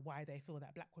justify why they feel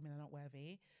that black women are not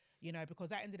worthy. You know,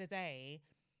 because at the end of the day,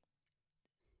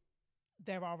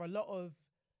 there are a lot of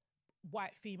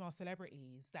white female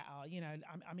celebrities that are, you know,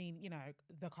 I mean, you know,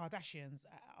 the Kardashians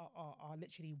are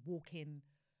literally walking,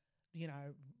 you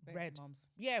know, baby red mums.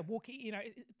 Yeah, walking, you know,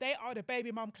 they are the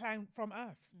baby mum clan from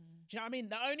Earth. Do you know what I mean?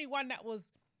 The only one that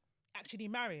was actually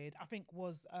married, I think,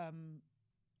 was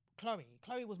Chloe.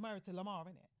 Chloe was married to Lamar,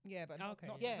 innit? Yeah, but not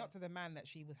to the man that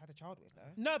she had a child with,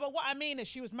 though. No, but what I mean is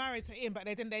she was married to him, but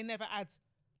they never had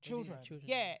children.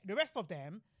 Yeah, the rest of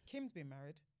them. Kim's been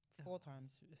married 4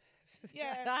 times.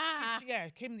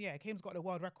 Kim's got the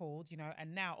world record, you know,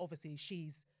 and now obviously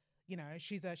she's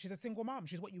a single mom.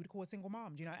 She's what you would call a single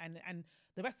mom, you know, and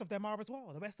the rest of them are as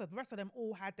well. The rest of them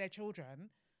all had their children,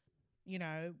 you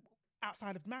know,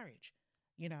 outside of marriage,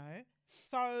 you know.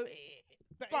 So,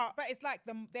 but it's like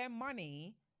their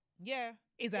money,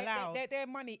 is allowed. Their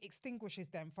money extinguishes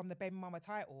them from the baby mama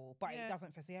title, but it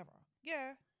doesn't for Sierra.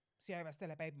 Yeah. Sierra's still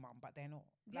a baby mum, but they're not.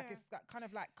 Like, it's kind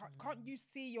of like, can't you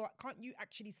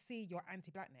actually see your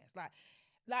anti-blackness? Like,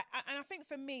 Like, and I think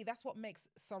for me, that's what makes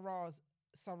Sarah's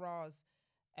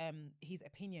his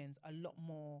opinions a lot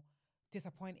more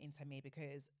disappointing to me,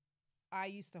 because I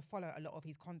used to follow a lot of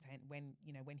his content when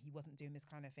he wasn't doing this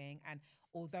kind of thing. And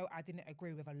although I didn't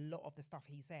agree with a lot of the stuff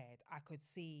he said, I could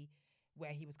see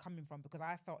where he was coming from, because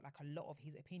I felt like a lot of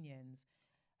his opinions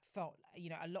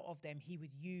a lot of them he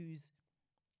would use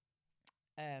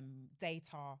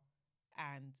data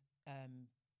and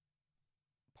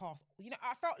past.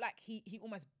 I felt like he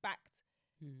almost backed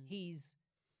his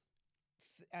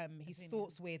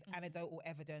thoughts with anecdotal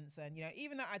evidence, and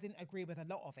even though I didn't agree with a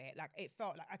lot of it, like it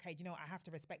felt like, okay, I have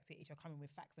to respect it if you're coming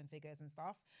with facts and figures and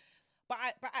stuff. But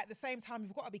at the same time,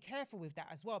 you've got to be careful with that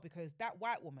as well, because that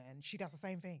white woman, she does the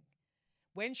same thing.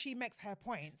 When she makes her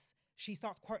points, she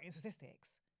starts quoting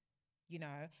statistics.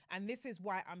 And this is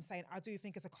why I'm saying I do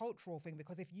think it's a cultural thing,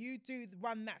 because if you do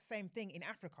run that same thing in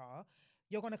Africa,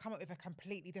 you're going to come up with a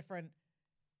completely different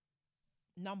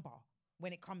number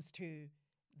when it comes to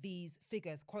these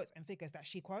figures, quotes and figures that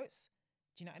she quotes.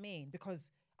 Do you know what I mean?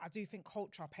 Because I do think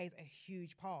culture plays a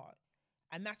huge part.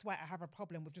 And that's why I have a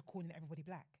problem with just calling everybody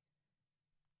black.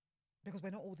 Because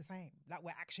we're not all the same. Like,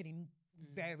 we're actually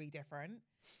very different,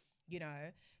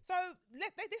 So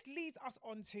this leads us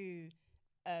on to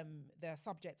the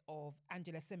subject of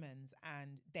Angela Simmons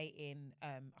and dating, I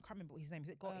can't remember what his name is.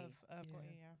 It Gotti?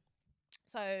 Gotti, yeah.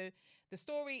 So the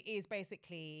story is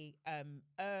basically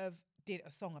Irv did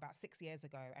a song about 6 years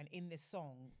ago, and in this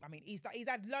song, I mean, he's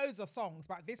had loads of songs,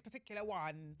 but this particular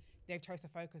one they've chose to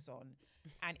focus on.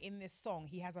 And in this song,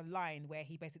 he has a line where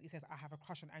he basically says, "I have a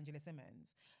crush on Angela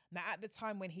Simmons." Now, at the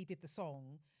time when he did the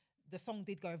song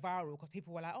did go viral, because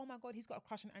people were like, "Oh my God, he's got a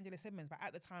crush on Angela Simmons." But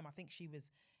at the time, I think she was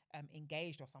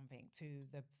engaged or something to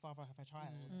the father of her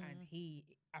child. And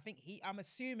I'm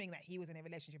assuming that he was in a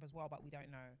relationship as well, but we don't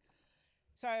know.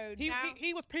 So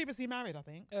he was previously married, I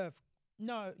think. Irv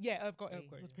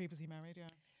Gotti was previously married, yeah.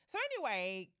 So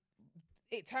anyway,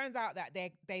 it turns out that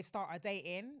they've started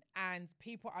dating, and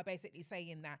people are basically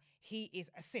saying that he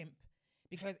is a simp,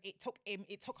 because it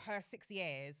took her 6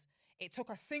 years. It took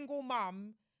a single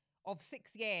mum of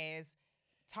 6 years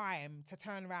time to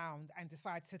turn around and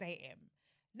decide to date him.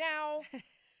 Now,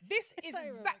 this is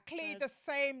exactly the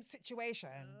same situation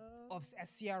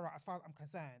as Ciara, as far as I'm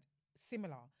concerned.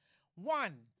 Similar.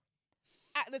 One,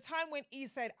 at the time when he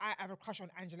said, "I have a crush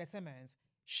on Angela Simmons,"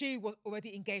 she was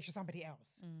already engaged to somebody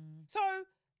else. So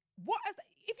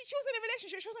if she was in a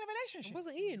relationship, she was in a relationship.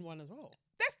 Wasn't he in one as well?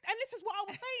 And this is what I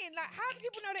was saying. Like, how do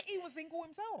people know that he was single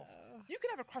himself? You can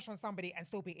have a crush on somebody and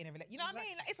still be in a relationship. You know what I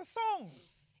mean? Like, it's a song.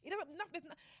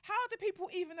 How do people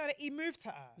even know that he moved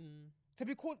to her to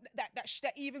be called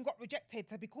that even got rejected,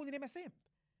 to be calling him a simp?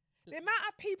 The amount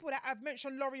of people that have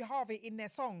mentioned Laurie Harvey in their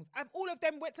songs, all of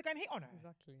them went to go and hit on her.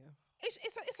 Exactly. Yeah.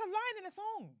 It's a line in a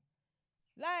song.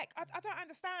 Like, I don't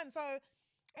understand. So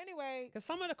anyway, because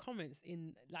some of the comments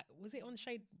in, like, was it on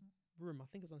Shade Room? I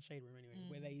think it was on Shade Room anyway,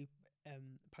 where they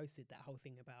posted that whole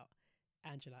thing about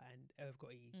Angela and Irv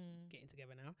Gotti getting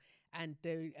together now, and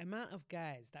the amount of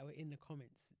guys that were in the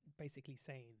comments basically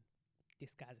saying,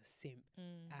 "This guy's a simp.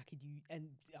 How could you?" And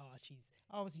she's.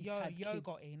 Oh, it's Yo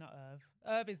Gotti, not Irv.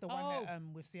 Irv is the one that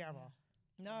with Ciara.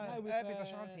 No, Irv is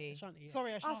Ashanti. Ashanti, yeah.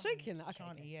 Sorry, Ashanti. I was thinking that.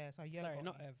 Ashanti, yeah. So Yo Sorry, Gotti.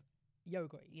 not Irv. Yo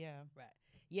Gotti. Yeah. Right.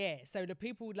 Yeah. So the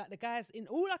people, like the guys in,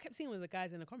 all I kept seeing was the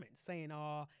guys in the comments saying,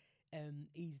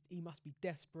 he must be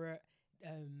desperate.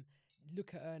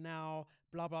 Look at her now.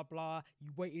 Blah blah blah.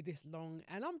 You waited this long,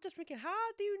 and I'm just thinking,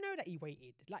 how do you know that he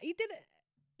waited? Like, he didn't.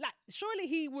 Like, surely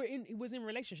he was in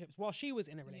relationships while she was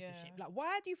in a relationship. Yeah. Like,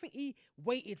 why do you think he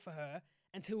waited for her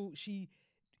until she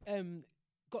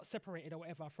got separated or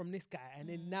whatever from this guy, and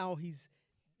then now he's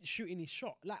shooting his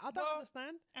shot? Like, I don't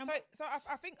understand. So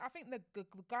I think the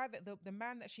guy that the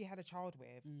man that she had a child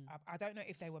with, I don't know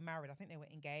if they were married. I think they were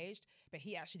engaged, but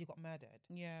he actually got murdered.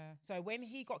 Yeah. So when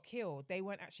he got killed, they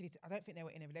weren't actually. I don't think they were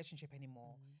in a relationship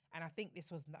anymore. And I think this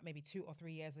was maybe 2 or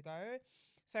 3 years ago.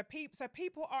 So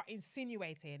people are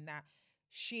insinuating that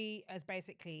she has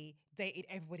basically dated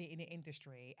everybody in the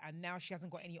industry, and now she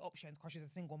hasn't got any options because she's a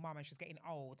single mum and she's getting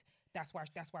old. That's why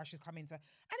she's coming to.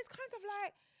 And it's kind of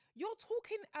like, you're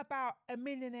talking about a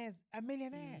millionaire.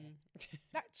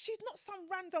 Like, she's not some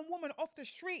random woman off the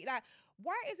street. Like,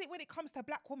 why is it when it comes to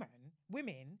black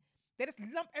women, they just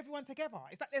lump everyone together?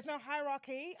 It's like there's no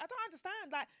hierarchy. I don't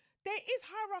understand. Like, there is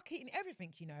hierarchy in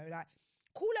everything, Like,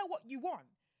 call her what you want.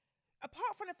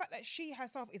 Apart from the fact that she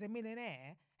herself is a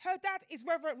millionaire, her dad is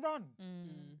Reverend Ron.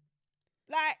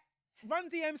 Like, Run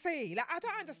DMC. Like, I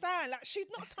don't understand. Like, she's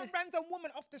not some random woman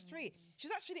off the street.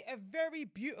 She's actually a very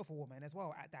beautiful woman as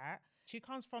well at that. She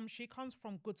comes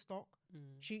from good stock.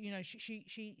 She, you know,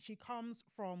 she comes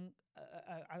from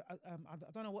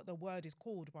I don't know what the word is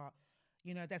called, but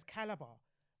you know, there's caliber.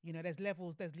 You know, there's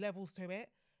levels to it.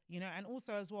 You know, and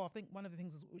also as well, I think one of the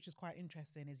things which is quite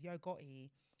interesting is Yo Gotti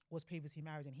was previously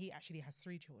married, and he actually has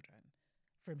 3 children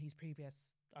from his previous.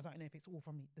 I don't know if it's all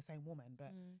from the same woman,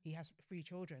 but he has 3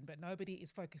 children. But nobody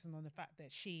is focusing on the fact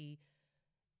that she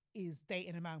is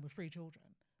dating a man with 3 children.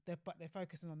 But they're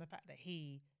focusing on the fact that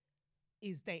he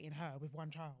is dating her with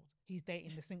 1 child. He's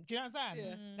dating the single. Do you know what I'm saying?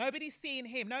 Yeah. Nobody's seeing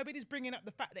him. Nobody's bringing up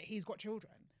the fact that he's got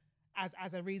children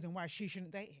as a reason why she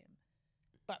shouldn't date him.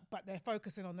 But they're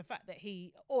focusing on the fact that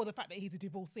he's a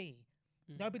divorcee.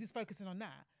 Nobody's focusing on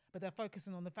that, but they're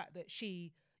focusing on the fact that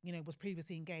she, you know, was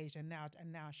previously engaged and now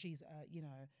she's, you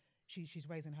know, she's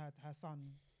raising her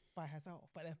son by herself.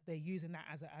 But they're using that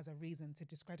as a reason to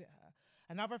discredit her.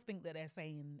 Another thing that they're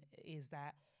saying is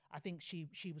that I think she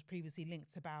was previously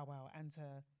linked to Bow Wow and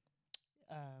to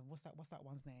what's that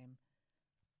one's name?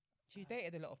 She's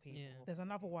dated a lot of people. Yeah. There's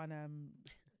another one. A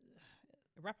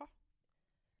rapper?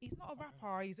 He's not a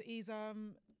rapper. He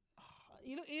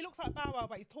looks like Bow Wow,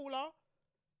 but he's taller.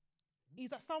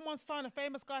 He's like someone's son, a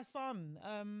famous guy's son.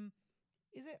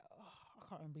 Is it? Oh, I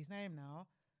can't remember his name now.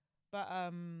 But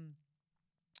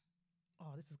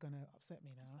this is gonna upset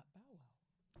me now. Bow Wow.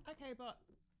 Okay, but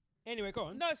anyway, go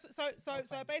on. no. So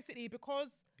basically,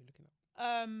 because You're looking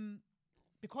up.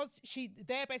 because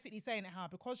they're basically saying it how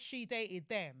because she dated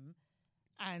them,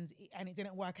 and it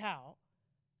didn't work out.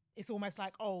 It's almost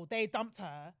like, oh, they dumped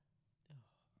her.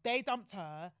 They dumped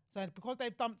her. So because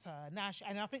they've dumped her, now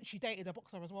and I think she dated a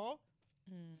boxer as well.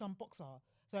 Some boxer.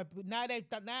 So now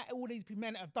all these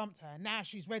men have dumped her. Now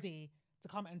she's ready to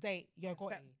come and date Yo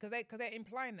Gotti. Because they're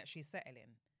implying that she's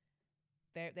settling.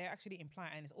 They're actually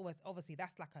implying, and it's always obviously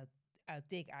that's like a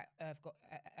dig at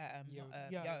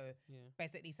Yo.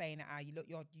 Basically saying that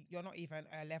you're not even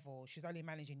a level. She's only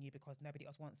managing you because nobody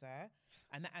else wants her,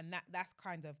 and that's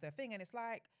kind of the thing. And it's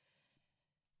like,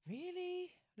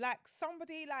 really, like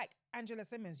somebody like Angela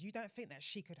Simmons, you don't think that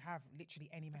she could have literally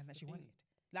any man that she wanted?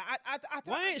 Like I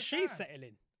don't. Why ain't she understand.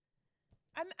 settling?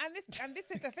 And this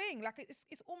is the thing. Like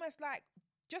it's almost like,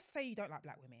 just say you don't like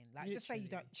black women. Like just say you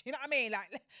Literally. don't. You know what I mean?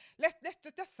 Like let's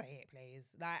just say it,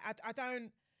 please. Like I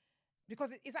don't,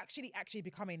 because it's actually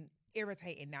becoming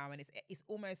irritating now, and it's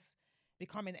almost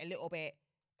becoming a little bit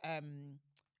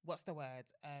what's the word?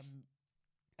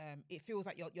 It feels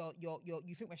like you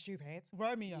think we're stupid.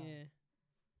 Romeo. Yeah.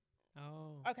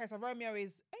 Oh. Okay, so Romeo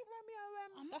is ain't Romeo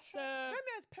That's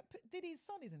Romeo's Diddy's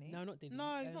son, isn't he? no, not Diddy.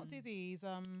 No, he's not Dizzy. He's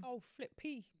Oh, Flip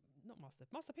P. Not Master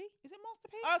P. Is it Master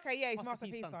P? Okay, yeah, he's Master Master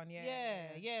P's P's son. son.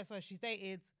 Yeah. So she's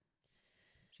dated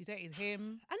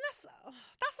him. And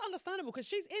that's understandable because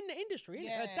she's in the industry.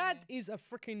 Innit? Her Yeah. dad is a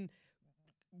freaking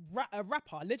a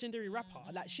rapper, a legendary rapper.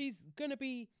 Like she's gonna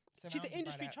be. She's an Surrounded by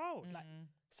industry that. child. Like,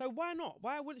 so why not?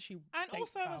 Why wouldn't she? And date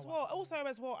also Bow as Wow?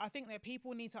 well, I think that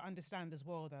people need to understand as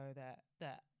well, though,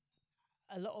 that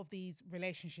a lot of these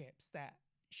relationships that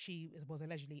she was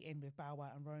allegedly in with Bow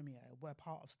Wow and Romeo were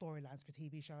part of storylines for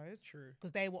TV shows. True.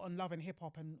 Because they were on Love and Hip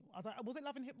Hop, and was it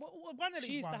Love and Hip? One of She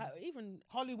these used to ones. have even.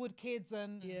 Hollywood Kids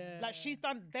and Yeah. like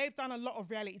they've done a lot of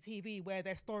reality TV where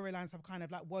their storylines have kind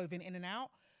of like woven in and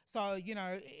out. So, you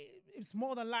know, it's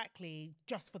more than likely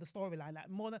just for the storyline. Like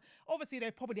more than obviously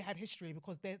they've probably had history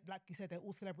because they're, like you said, they're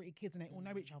all celebrity kids and they all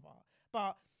know each other.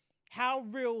 But how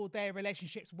real their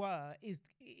relationships were is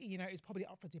probably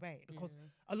up for debate because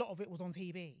a lot of it was on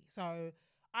TV. So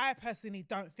I personally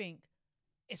don't think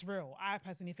it's real. I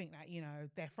personally think that, you know,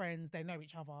 they're friends, they know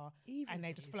each other, Even and they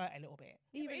if just it flirt a little bit.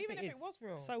 Even if is, it was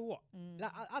real. So what?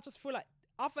 Like I just feel like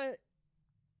other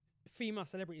female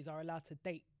celebrities are allowed to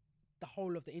date the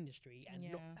whole of the industry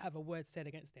and not have a word said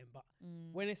against them. But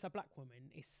when it's a black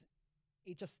woman, it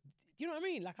just, do you know what I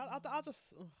mean? Like I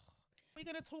just. Ugh. We're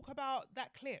gonna talk about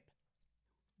that clip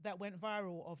that went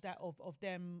viral of that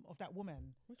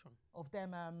woman. Which one? Of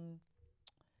them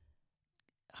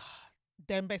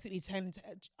them basically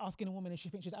asking a woman if she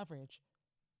thinks she's average.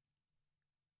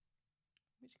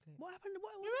 Which clip? What happened?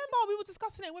 What was Remember we were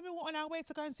discussing it when we were on our way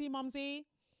to go and see Mumsy.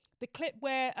 The clip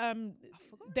where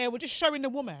they were just showing the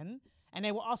woman and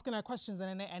they were asking her questions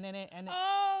and then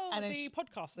the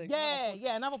podcast thing.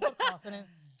 another podcast and then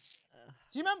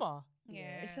do you remember?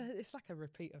 Yeah. It's like a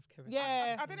repeat of Kevin.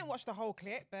 Yeah. I didn't watch the whole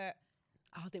clip, but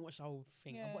I didn't watch the whole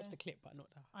thing. I Yeah. watched the clip, but not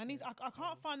the. I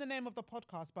can't find the name of the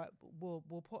podcast, but we'll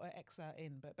put an excerpt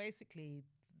in. But basically,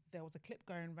 there was a clip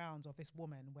going round of this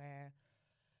woman where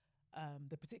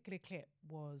the particular clip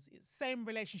was same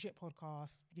relationship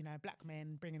podcast, you know, black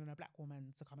men bringing on a black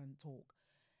woman to come and talk,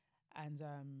 and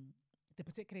the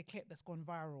particular clip that's gone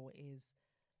viral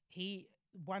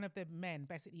one of the men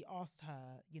basically asked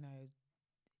her, you know,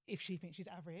 if she thinks she's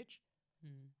average.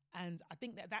 And I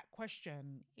think that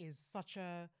question is such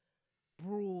a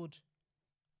broad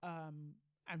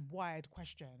and wide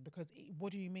question, because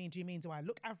what do you mean? Do you mean, do I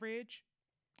look average?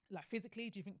 Like physically,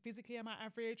 do you think physically am I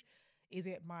average? Is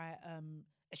it my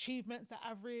achievements that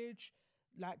average?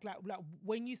 Like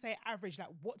when you say average, like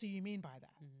what do you mean by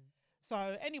that?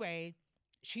 So anyway,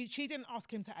 she didn't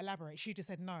ask him to elaborate. She just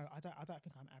said, no, I don't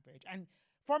think I'm average. And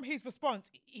from his response,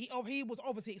 he was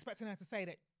obviously expecting her to say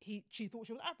that she thought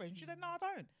she was average. And she said, no, I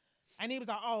don't. And he was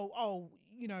like, oh,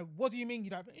 you know, what do you mean you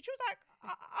don't? And she was like,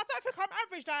 I don't think I'm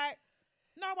average. Like,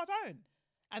 no, I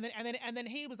don't. And then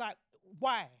he was like,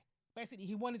 why? Basically,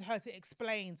 he wanted her to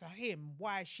explain to him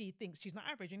why she thinks she's not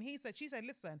average. And she said,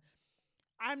 listen,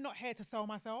 I'm not here to sell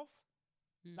myself.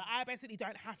 Like, I basically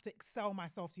don't have to sell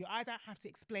myself to you. I don't have to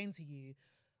explain to you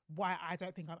why I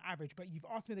don't think I'm average. But you've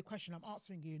asked me the question, I'm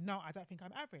answering you. No, I don't think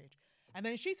I'm average. And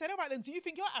then she said, all right, then do you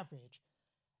think you're average?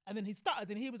 And then he stuttered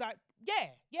and he was like, yeah,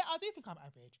 I do think I'm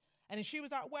average. And then she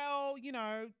was like, well, you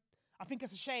know, I think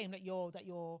it's a shame that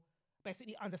you're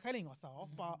basically underselling yourself.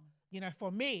 But, you know,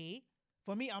 for me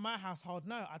and my household,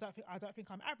 no, I don't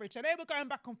think I'm average. So they were going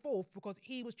back and forth because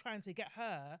he was trying to get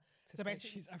her to basically,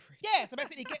 she's average. Yeah, to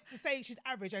basically get to say she's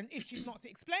average, and if she's not, to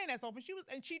explain herself.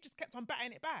 And she just kept on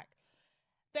batting it back.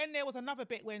 Then there was another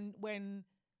bit when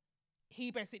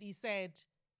he basically said,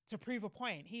 to prove a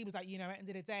point, he was like, you know, at the end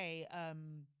of the day,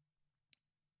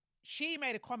 she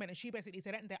made a comment and she basically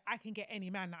said, at the end of the day, I can get any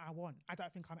man that I want. I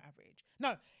don't think I'm average.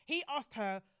 No, he asked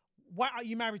her, why aren't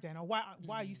you married then? Or why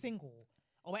are you single?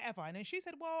 Or whatever. And then she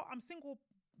said, well, I'm single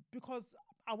because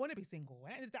I want to be single.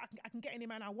 And at the end of the day, I can get any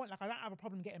man I want. Like, I don't have a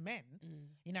problem getting men.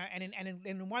 You know, and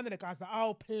then one of the guys was like,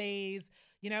 oh, please.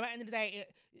 You know, at the end of the day,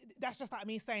 that's just like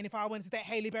me saying, if I wanted to date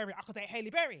Hailey Berry, I could date Hailey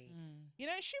Berry. You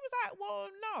know, she was like, well,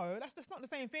 no, that's not the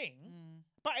same thing.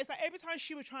 But it's like every time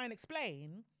she would try and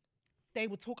explain, they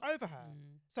would talk over her.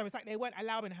 So it's like they weren't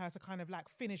allowing her to kind of like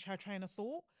finish her train of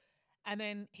thought. And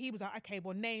then he was like, okay,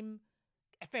 well, name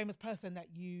a famous person that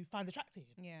you find attractive.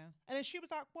 Yeah. And then she was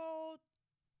like, well,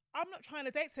 I'm not trying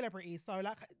to date celebrities. So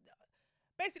like,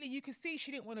 basically you could see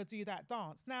she didn't want to do that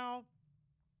dance. Now,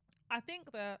 I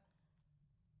think that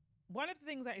one of the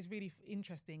things that is really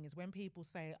interesting is when people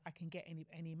say, I can get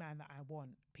any man that I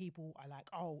want, people are like,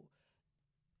 oh,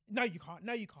 no, you can't.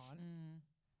 No, you can't.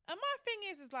 And my thing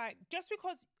is like, just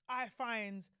because I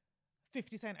find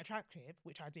 50 Cent attractive,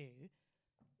 which I do,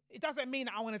 it doesn't mean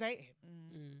that I want to date him.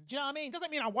 Do you know what I mean? It doesn't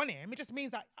mean I want him. It just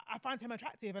means that I find him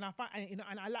attractive, and and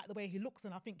I like the way he looks,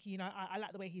 and I think, you know, I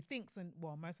like the way he thinks, and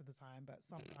well, most of the time, but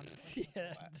sometimes,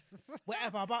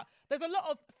 whatever. But there's a lot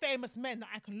of famous men that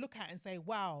I can look at and say,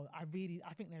 wow, I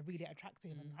think they're really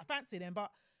attractive, and I fancy them.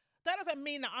 But that doesn't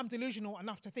mean that I'm delusional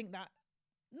enough to think that.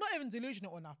 Not even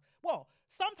delusional enough. Well,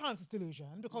 sometimes it's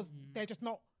delusion because they're just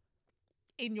not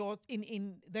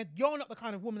that you're not the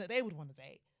kind of woman that they would want to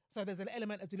date. So there's an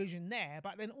element of delusion there.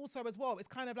 But then also as well, it's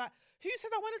kind of like, who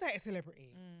says I want to date a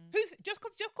celebrity? Who's just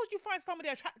because you find somebody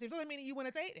attractive doesn't mean that you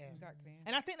want to date them. Exactly.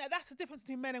 And I think that's the difference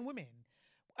between men and women.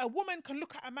 A woman can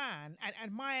look at a man and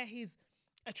admire his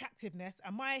attractiveness,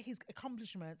 admire his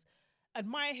accomplishments,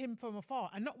 admire him from afar,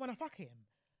 and not want to fuck him.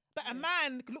 But a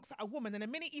man looks at a woman, and the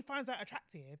minute he finds her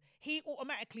attractive, he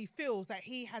automatically feels that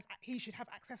he should have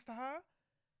access to her.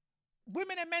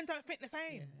 Women and men don't think the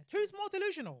same. Yeah, who's more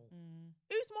delusional?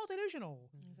 Who's more delusional?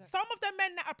 Exactly. Some of the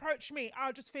men that approach me,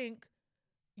 I'll just think,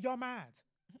 you're mad.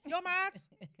 You're mad.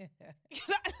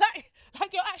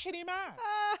 like you're actually mad.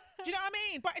 Do you know what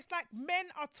I mean? But it's like men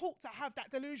are taught to have that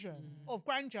delusion of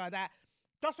grandeur that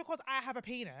just because I have a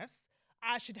penis,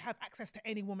 I should have access to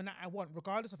any woman that I want,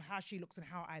 regardless of how she looks and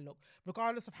how I look,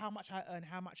 regardless of how much I earn,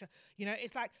 you know,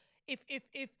 it's like,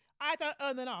 if I don't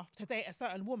earn enough to date a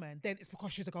certain woman, then it's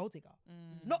because she's a gold digger.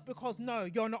 Not because, no,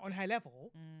 you're not on her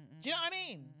level. Do you know what I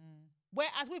mean?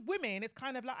 Whereas with women, it's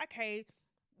kind of like, okay,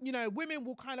 you know, women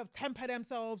will kind of temper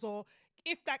themselves, or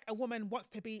if like a woman wants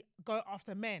to go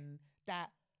after men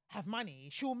that have money,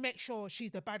 she'll make sure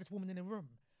she's the baddest woman in the room,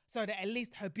 so that at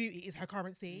least her beauty is her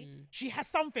currency. She has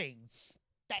something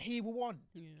that he will want.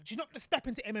 Yeah. She's not just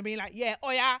stepping to him and being like, yeah,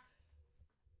 oh yeah.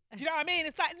 Do you know what I mean?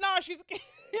 It's like, no, she's, you know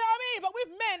what I mean? But with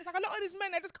men, it's like a lot of these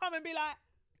men, they just come and be like.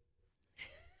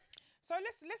 So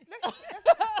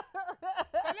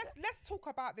let's talk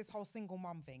about this whole single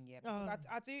mum thing, yeah. Because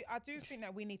I do think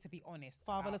that we need to be honest.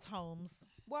 Fatherless homes.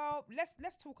 Well,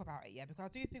 let's talk about it, yeah, because I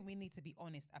do think we need to be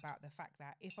honest about the fact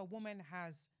that if a woman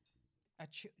has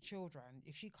children,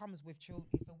 if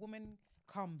a woman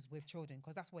comes with children,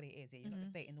 because that's what it is, yeah, you're not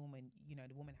just dating the woman, you know,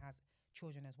 the woman has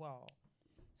children as well.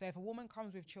 So if a woman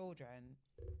comes with children,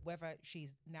 whether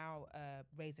she's now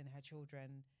raising her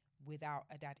children without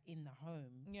a dad in the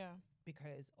home,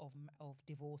 because of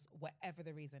divorce, whatever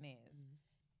the reason is,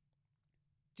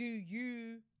 do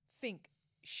you think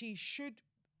she should?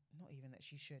 Not even that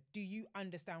she should. Do you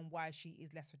understand why she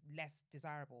is less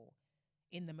desirable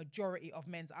in the majority of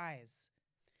men's eyes?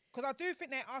 Because I do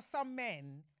think there are some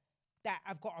men that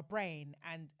have got a brain,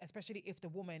 and especially if the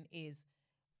woman is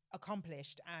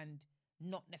accomplished and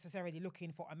not necessarily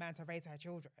looking for a man to raise her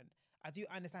children, I do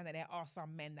understand that there are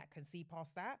some men that can see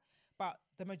past that. But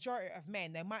the majority of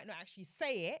men, they might not actually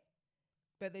say it,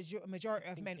 but the majority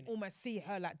of men almost see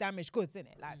her like damaged goods,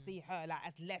 innit? Like see her like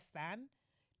as less than.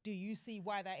 Do you see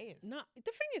why that is? No, the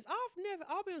thing is,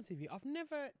 I'll be honest with you, I've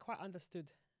never quite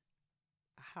understood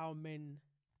how men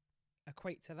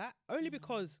equate to that. Only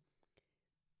because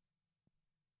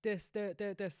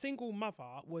the single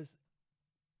mother was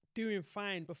doing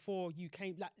fine before you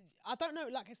came. Like, I don't know,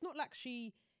 like, it's not like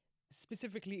she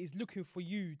specifically is looking for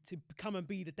you to come and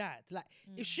be the dad. Like,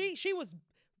 if she was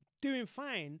doing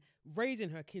fine raising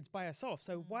her kids by herself,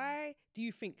 so why do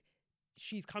you think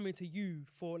she's coming to you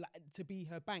for, like, to be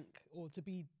her bank or to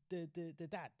be the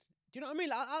dad? Do you know what I mean?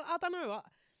 Like, I don't know.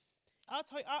 I'll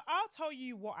tell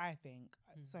you what I think.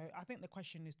 So I think the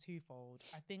question is twofold.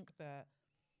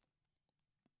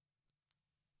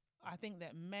 I think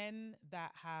that men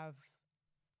that have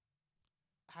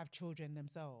children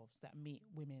themselves, that meet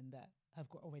women that have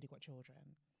already got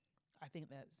children, I think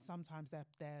that sometimes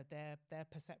their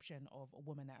perception of a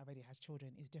woman that already has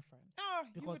children is different. Oh,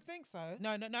 you would think so.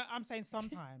 No. I'm saying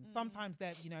sometimes. Sometimes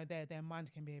their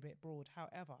mind can be a bit broad.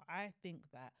 However, I think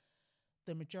that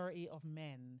the majority of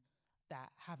men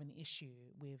that have an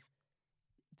issue with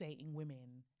dating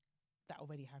women that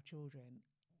already have children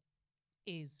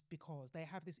is because they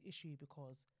have this issue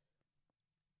because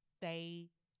they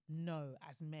know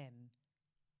as men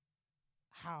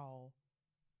how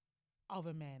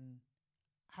other men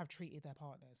have treated their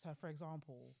partners. So for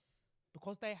example,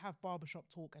 because they have barbershop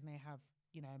talk and they have,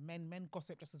 men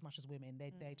gossip just as much as women.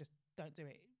 They just don't do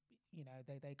it.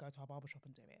 They go to a barbershop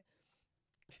and do it.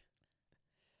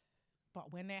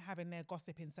 But when they're having their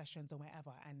gossiping sessions or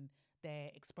whatever, and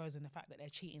they're exposing the fact that they're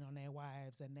cheating on their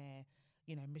wives and they're,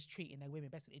 mistreating their women,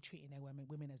 basically treating their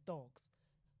women as dogs.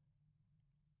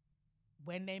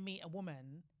 When they meet a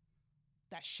woman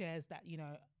that shares that,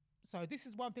 so this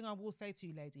is one thing I will say to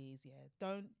you ladies,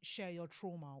 don't share your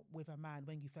trauma with a man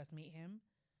when you first meet him.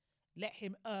 Let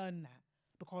him earn that.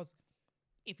 Because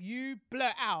if you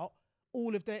blurt out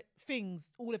all of the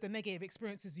things, all of the negative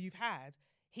experiences you've had,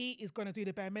 he is going to do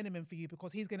the bare minimum for you,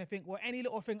 because he's going to think, well, any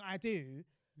little thing I do,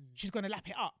 she's going to lap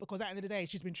it up, because at the end of the day,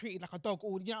 she's been treated like a dog,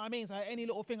 or you know what I mean? So any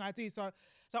little thing I do. So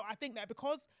I think that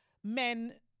because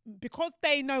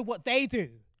they know what they do,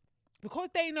 because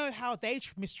they know how they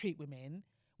mistreat women,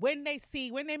 when they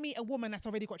meet a woman that's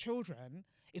already got children,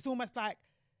 it's almost like,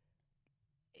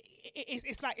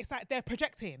 it's like they're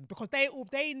projecting, because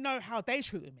they know how they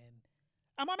treat women.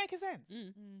 Am I making sense?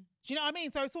 Do you know what I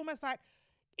mean? So it's almost like,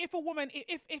 if a woman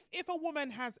is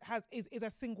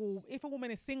single, if a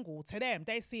woman is single, to them,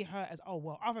 they see her as, oh,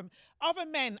 well, other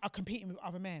men are competing with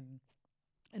other men,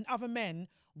 and other men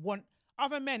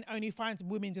only find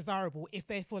women desirable if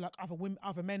they feel like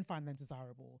other men find them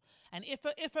desirable. And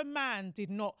if a man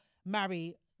did not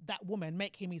marry that woman,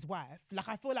 make him his wife, like,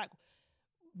 I feel like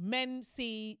men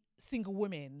see single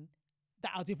women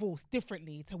that are divorced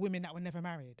differently to women that were never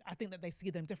married. I think that they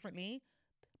see them differently,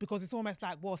 because it's almost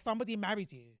like, well, somebody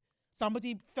married you.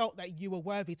 Somebody felt that you were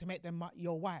worthy to make them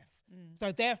your wife.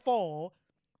 So therefore,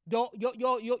 you're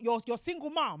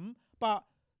single mum, but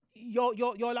you're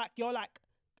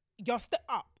step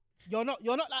up. You're not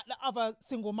like the other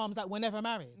single mums that were never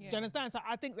married. Do you understand? So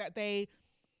I think that they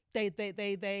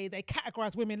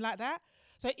categorize women like that.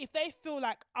 So if they feel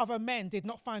like other men did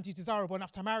not find you desirable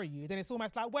enough to marry you, then it's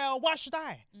almost like, well, why should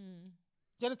I? Do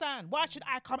you understand? Why should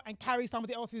I come and carry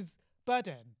somebody else's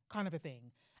burden, kind of a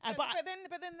thing? But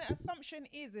then the assumption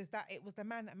is that it was the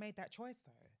man that made that choice,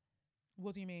 though.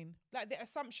 What do you mean? Like, the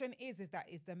assumption is that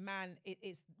the man,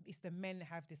 it's the men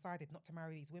have decided not to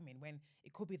marry these women, when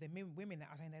it could be the women that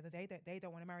are saying that they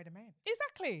don't want to marry the men.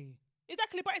 Exactly.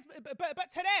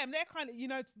 But to them, they're kind of,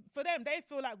 for them, they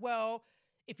feel like, well,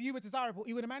 if you were desirable,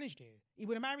 he would have managed you. He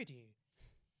would have married you.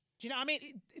 Do you know what I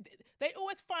mean? They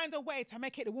always find a way to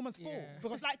make it the woman's fault,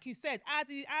 because, like you said, how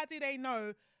do they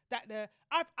know that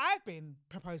I've been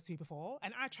proposed to before,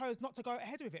 and I chose not to go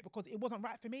ahead with it because it wasn't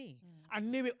right for me. I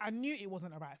knew it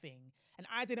wasn't the right thing, and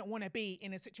I didn't want to be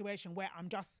in a situation where I'm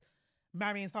just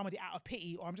marrying somebody out of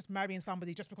pity, or I'm just marrying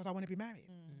somebody just because I want to be married.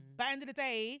 But at the end of the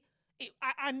day,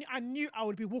 I knew I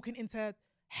would be walking into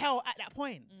hell at that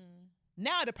point.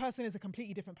 Now the person is a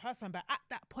completely different person, but at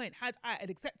that point, had I had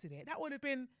accepted it, that would have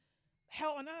been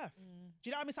hell on earth. Do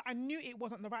you know what I mean? So I knew it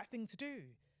wasn't the right thing to do,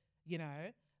 you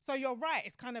know? So you're right.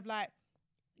 It's kind of like,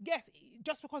 yes,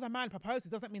 just because a man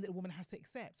proposes doesn't mean that the woman has to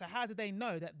accept. So how do they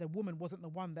know that the woman wasn't the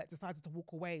one that decided to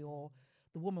walk away, or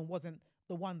the woman wasn't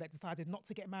the one that decided not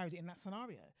to get married in that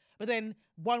scenario? But then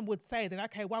one would say then,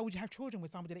 okay, why would you have children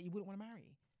with somebody that you wouldn't want to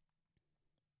marry?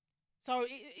 So,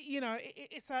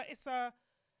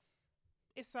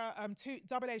 it's a two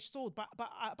double-edged sword, but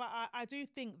I do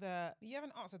think that you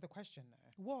haven't answered the question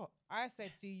though. What I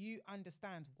said, do you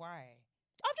understand why?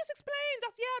 I've just explained.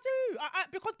 I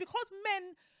do. Because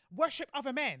men worship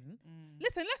other men.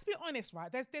 Listen, let's be honest,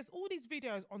 right? There's all these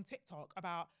videos on TikTok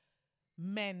about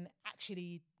men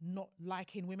actually not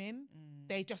liking women.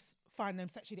 They just find them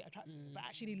sexually attractive, but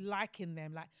actually liking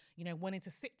them, like, you know, wanting to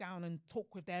sit down and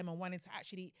talk with them and wanting to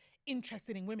actually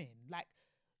interested in women, like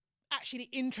actually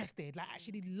interested, like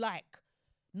actually like,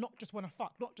 not just want to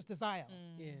fuck, not just desire,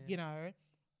 you know?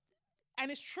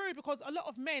 And it's true because a lot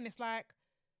of men, it's like,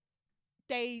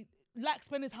 they like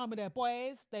spending time with their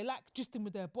boys, they like gisting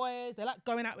with their boys, they like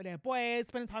going out with their boys,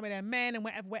 spending time with their men and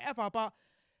whatever, but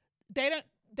they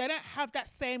don't have that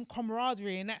same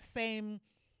camaraderie and that same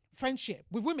friendship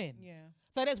with women. Yeah.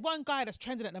 So there's one guy that's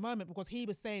trending at the moment because he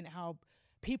was saying how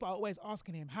people are always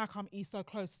asking him, how come he's so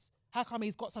close? How come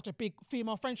he's got such a big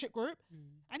female friendship group?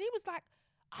 And he was like,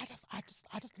 I just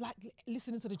like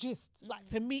listening to the gist. Like,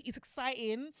 to me, it's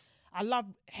exciting. I love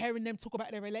hearing them talk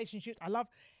about their relationships. I love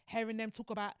hearing them talk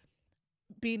about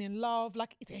being in love.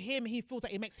 Like, to him, he feels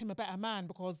like it makes him a better man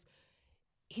because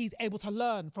he's able to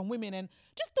learn from women. And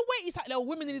just the way he's like, little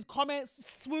women in his comments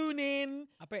swooning.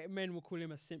 I bet men will call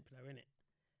him a simp though, innit?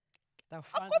 Of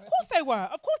course they were.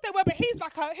 Of course they were. But he's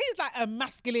like a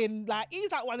masculine, like, he's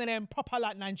like one of them proper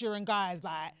like Nigerian guys,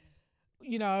 like,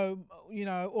 you know,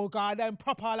 or them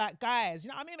proper like guys.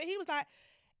 You know what I mean? But he was like,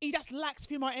 he just lacks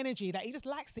female energy. Like, he just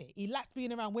lacks it. He lacks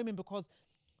being around women because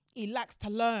he likes to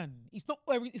learn. He said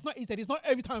it's not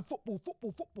every time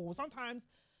football. Sometimes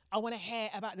I want to hear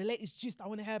about the latest gist. I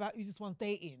want to hear about who this one's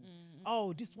dating.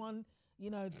 Oh, this one, he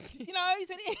said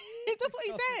that's what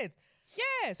he said.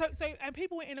 Yeah. So and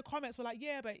people in the comments were like,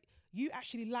 yeah, but you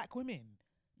actually like women.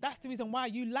 That's the reason why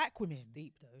you like women. It's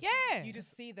deep though. Yeah. You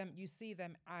just see them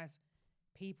as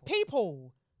people.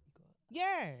 People.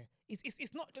 Yeah.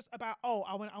 It's not just about, oh,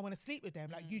 I want to sleep with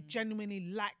them. Like, you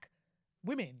genuinely like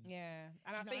women. Yeah.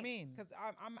 And I think, because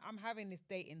I'm having this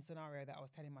dating scenario that I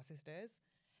was telling my sisters,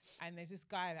 and there's this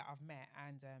guy that I've met,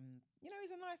 and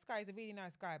he's a nice guy, he's a really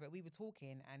nice guy, but we were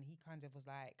talking and he kind of was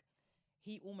like,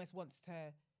 he almost wants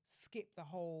to skip the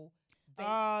whole date.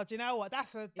 Oh, do you know what?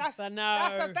 That's a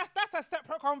no. That's a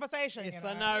separate conversation. It's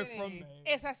a no from me.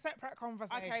 It's a separate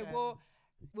conversation. Okay, well,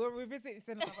 we'll revisit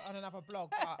this on another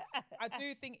blog, but I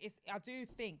do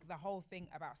think the whole thing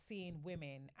about seeing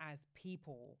women as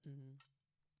people,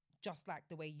 just like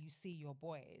the way you see your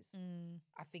boys,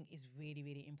 I think is really,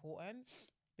 really important,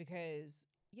 because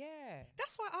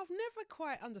that's why I've never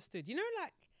quite understood. You know,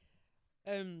 like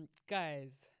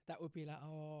guys that would be like,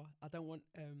 oh, I don't want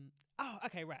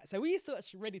okay, right. So we used to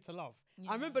watch Ready to Love.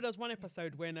 I remember there was one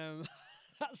episode when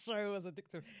that show was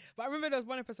addictive. But I remember there was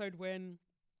one episode when,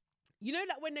 you know,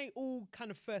 like when they all kind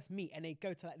of first meet and they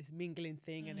go to like this mingling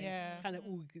thing and they kind of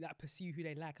all like pursue who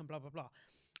they like and blah blah blah.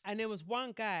 And there was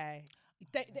one guy,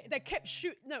 they kept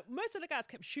shooting. No, most of the guys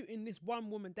kept shooting this one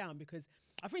woman down because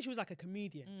I think she was like a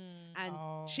comedian, and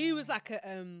she was like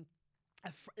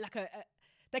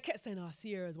they kept saying, "Oh, I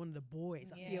see her as one of the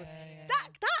boys." I see her. That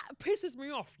pisses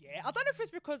me off. Yeah, I don't know if it's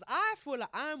because I feel like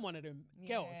I'm one of them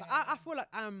girls. Like, I feel like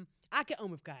I get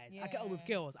on with guys. I get on with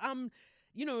girls. I'm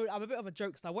a bit of a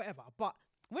jokester, whatever. But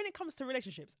when it comes to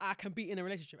relationships, I can be in a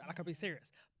relationship and I can be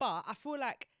serious. But I feel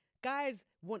like guys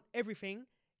want everything,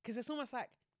 because it's almost like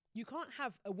you can't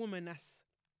have a woman that's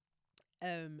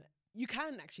you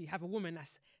can actually have a woman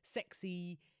that's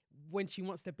sexy when she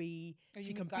wants to be.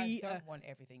 She can guys be. Don't want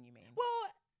everything. You mean? Well,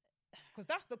 because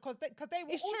they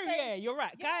will. It's true. Yeah, you're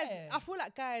right. Yeah. Guys, I feel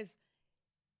like guys.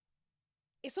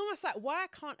 It's almost like, why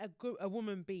can't a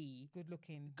woman be good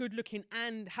looking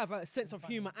and have a sense of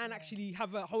humor and actually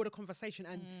hold a conversation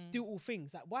and do all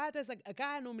things? Like, why does a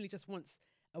guy normally just wants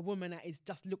a woman that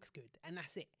just looks good and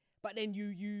that's it? But then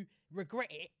you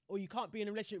regret it, or you can't be in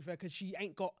a relationship with her because she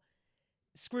ain't got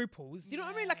scruples. You know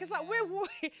what I mean? Like, it's like,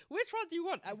 which one do you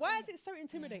want? Why is it so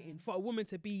intimidating for a woman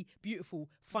to be beautiful,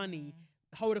 funny,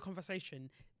 hold a conversation,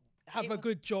 have a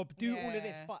good job, do all of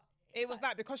this? But It was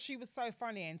like because she was so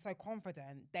funny and so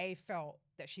confident, they felt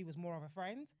that she was more of a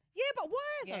friend. Yeah, but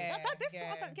why though? Yeah, That's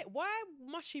what I don't get. Why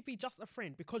must she be just a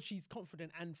friend? Because she's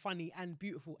confident and funny and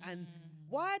beautiful. And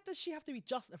why does she have to be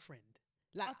just a friend?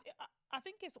 Like, I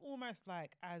think it's almost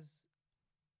like as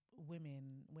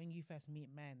women, when you first meet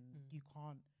men, you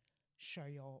can't show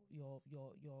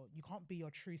you can't be your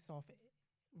true self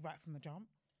right from the jump.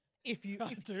 If you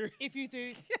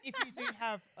do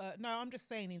have no, I'm just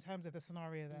saying in terms of the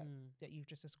scenario that you've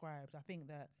just described, I think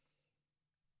that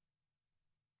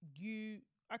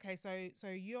so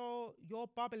you're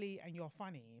bubbly and you're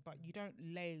funny, but you don't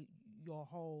lay your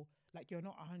whole, like, you're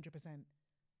not 100%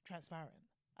 transparent.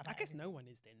 I guess no one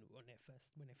is then when they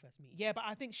first meet. Yeah, but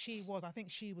I think she was. I think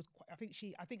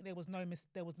there was no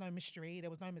mystery. There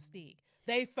was no mystique.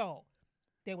 They felt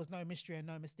there was no mystery and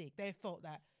no mystique. They felt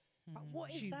that. But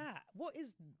what is that? What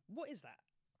is that?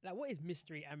 Like, what is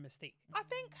mystery and mystique? I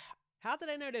think. How do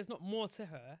they know there's not more to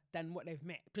her than what they've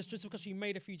met? Just because she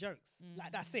made a few jokes.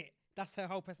 Like, that's it. That's her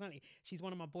whole personality. She's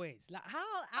one of my boys. Like, how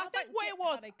I think what it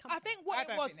was. I think what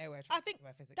it was. I think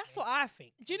that's what I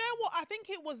think. Do you know what? I think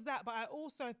it was that, but I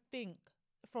also think,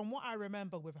 from what I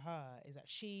remember with her, is that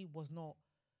she was not.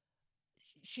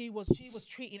 She was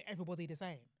treating everybody the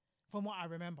same. From what I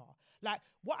remember, from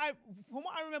what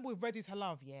I remember with Ready to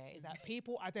Love, is that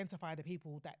people identify the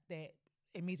people that they're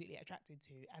immediately attracted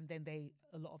to, and then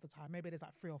a lot of the time, maybe there's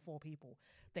like 3 or 4 people,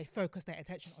 they focus their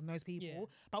attention on those people.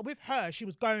 But with her, she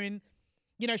was going,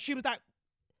 she was like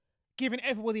giving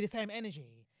everybody the same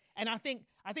energy, and I think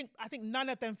none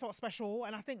of them felt special,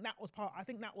 and I think that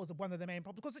was one of the main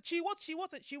problems, because she was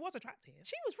attractive.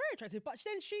 She was very attractive, but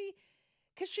then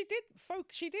because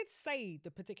she did say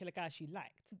the particular guy she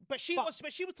liked, but she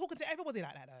was talking to everybody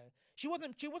like that though. She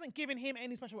wasn't giving him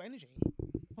any special energy,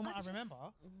 from what I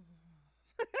remember.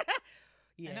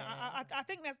 Yeah, and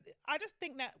I just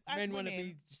think that as men want to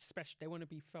be special. They want to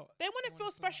be felt. They want to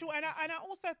feel special, and I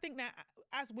also think that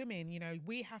as women,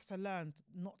 we have to learn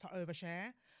not to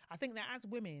overshare. I think that as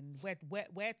women,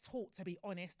 we're taught to be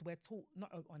honest. We're taught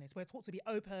not honest. We're taught to be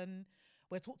open.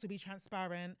 We're taught to be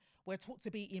transparent. We're taught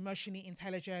to be emotionally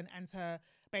intelligent and to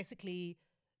basically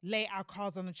lay our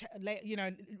cards on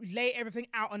lay everything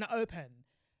out on the open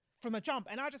from the jump.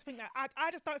 And I just think that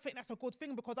I just don't think that's a good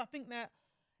thing, because I think that,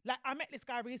 like, I met this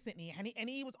guy recently and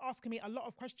he was asking me a lot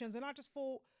of questions, and I just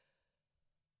thought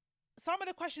some of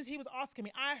the questions he was asking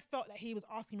me, I felt that he was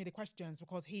asking me the questions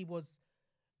because he was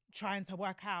trying to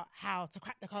work out how to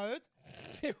crack the code.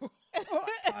 Like,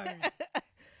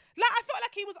 I felt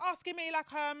like he was asking me like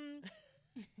crack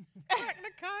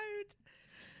the code.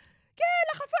 Yeah,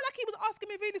 like I felt like he was asking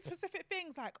me really specific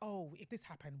things, like, oh, if this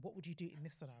happened, what would you do in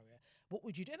this scenario? What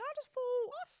would you do? And I just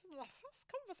thought, that's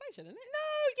conversation, isn't it?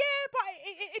 No, yeah, but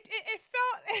it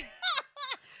felt,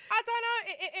 I don't know,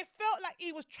 it felt like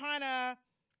he was trying to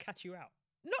catch you out.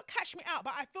 Not catch me out,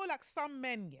 but I feel like some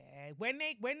men, when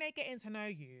they getting to know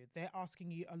you, they're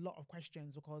asking you a lot of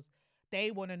questions because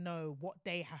they want to know what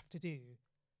they have to do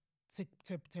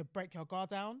to break your guard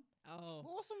down. Oh,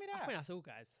 what's wrong with that? I think that's all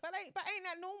guys. But ain't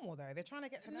that normal though? They're trying to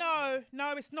get to know.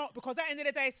 No, it's not, because at the end of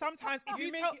the day, sometimes if you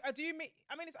I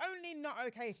mean, it's only not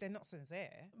okay if they're not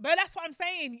sincere. But that's what I'm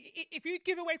saying. If you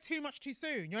give away too much too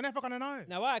soon, you're never gonna know.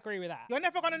 No, I agree with that. You're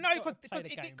never gonna know because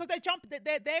they jump.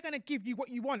 They're gonna give you what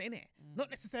you want, innit? Not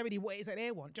necessarily what it is that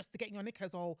they want, just to get in your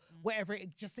knickers or whatever,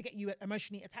 just to get you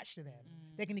emotionally attached to them.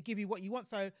 They're gonna give you what you want.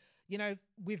 So,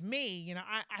 with me,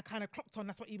 I kind of clocked on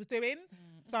that's what he was doing.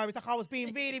 So it's like I was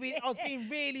being really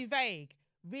vague,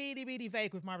 really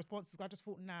vague with my responses. I just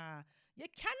thought, nah, you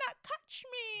cannot catch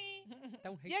me.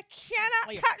 You cannot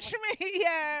catch me.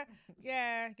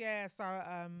 Yeah. So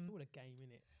it's all a game,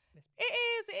 innit? It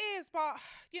is, but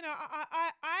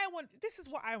I want. This is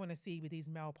what I want to see with these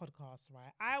male podcasts,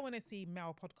 right? I want to see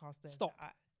male podcasters. Stop.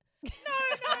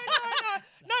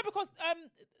 No, because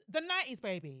the 90s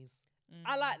babies.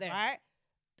 I like them. Right?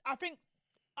 I think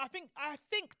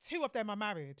 2 of them are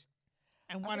married,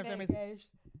 and one of them is engaged.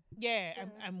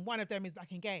 And one of them is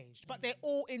like engaged, but they're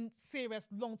all in serious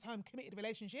long-term committed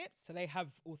relationships. So they have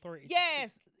authority.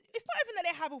 Yes, it's not even that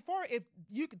they have authority.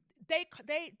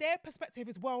 Their perspective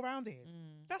is well-rounded.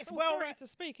 That's authority to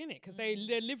speak, innit? Because they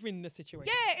live in the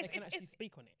situation. Yeah, they can actually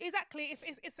speak on it. Exactly.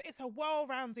 It's a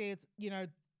well-rounded.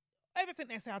 Everything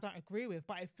they say I don't agree with,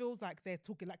 but it feels like they're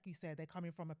talking, like you said, they're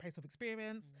coming from a place of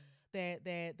experience. They're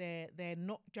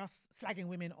not just slagging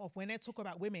women off. When they talk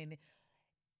about women,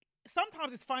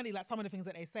 sometimes it's funny, like some of the things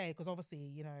that they say, because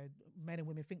obviously, men and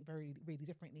women think very, really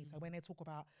differently. So when they talk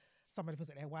about some of the things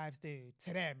that their wives do,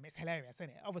 to them, it's hilarious, isn't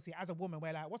it? Obviously, as a woman,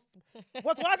 we're like, why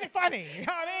is it funny? You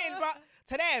know what I mean? But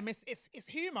to them, it's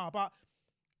humor. But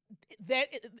there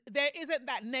isn't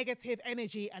that negative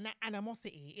energy and that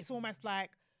animosity. It's almost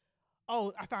like,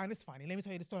 oh, I found this funny. Let me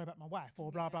tell you the story about my wife,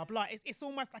 or blah blah blah. It's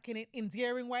almost like in an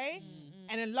endearing way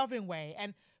and a loving way.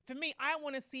 And for me, I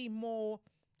want to see more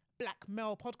black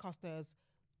male podcasters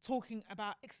talking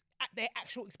about their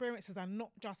actual experiences and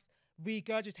not just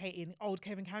regurgitating old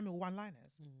Kevin Samuel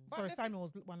one-liners. Sorry,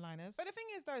 Samuel's one-liners. But the thing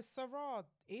is, though, Sarah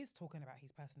is talking about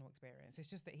his personal experience. It's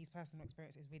just that his personal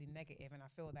experience is really negative, and I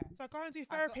feel that. So go and do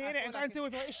therapy and go and deal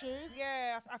with your issues.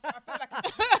 Yeah, I feel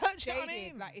like it's jaded. I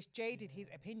mean? Like, it's jaded his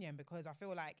opinion, because I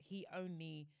feel like he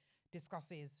only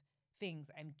discusses things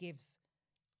and gives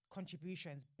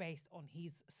contributions based on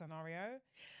his scenario.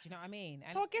 Do you know what I mean?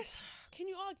 And so I guess, can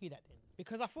you argue that then?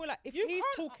 Because I feel like if he's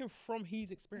talking from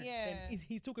his experience, then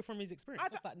he's talking from his experience.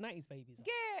 Just like 90s babies.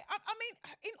 Yeah, I mean,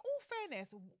 in all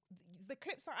fairness, the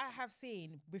clips that I have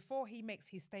seen, before he makes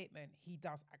his statement, he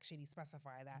does actually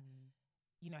specify that,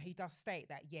 you know, he does state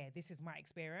that, yeah, this is my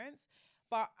experience.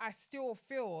 But I still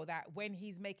feel that when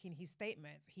he's making his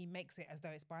statements, he makes it as though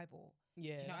it's Bible.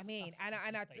 Yeah, do you know what I mean?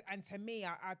 And to me,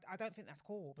 I don't think that's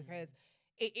cool, because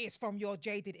it is from your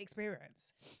jaded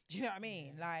experience. Do you know what I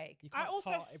mean? Yeah. Like, you can't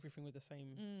tar everything with the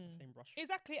same brush.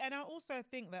 Exactly. And I also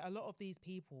think that a lot of these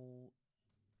people,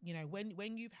 you know,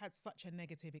 when you've had such a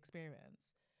negative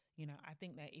experience, you know, I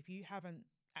think that if you haven't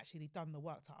actually done the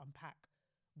work to unpack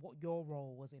what your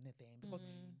role was in the thing, because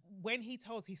when he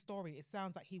tells his story, it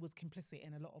sounds like he was complicit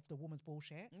in a lot of the woman's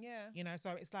bullshit. Yeah. You know,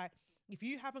 so it's like, if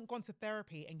you haven't gone to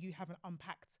therapy and you haven't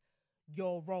unpacked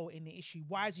your role in the issue,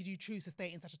 why did you choose to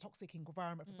stay in such a toxic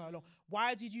environment for so long?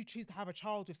 Why did you choose to have a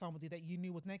child with somebody that you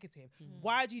knew was negative?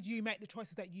 Why did you make the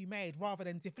choices that you made rather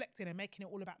than deflecting and making it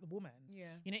all about the woman? Yeah.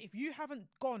 You know, if you haven't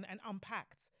gone and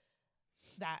unpacked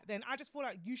that, then I just feel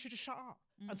like you should just shut up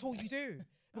until you do.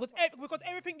 Because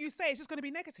everything you say is just going to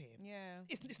be negative. Yeah.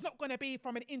 It's not going to be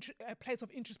from a place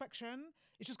of introspection.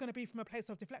 It's just going to be from a place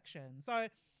of deflection. So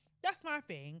that's my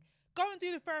thing. Go and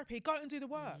do the therapy. Go and do the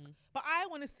work. But I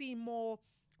want to see more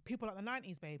people like the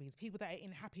 90s babies, people that are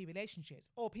in happy relationships,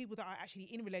 or people that are actually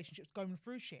in relationships going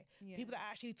through shit. Yeah. People that are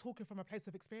actually talking from a place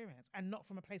of experience and not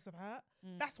from a place of hurt.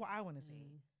 That's what I want to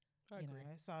see. I agree.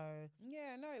 Know, so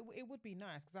yeah, no, it would be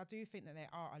nice, because I do think that there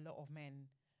are a lot of men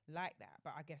like that,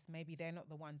 but I guess maybe they're not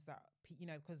the ones that, you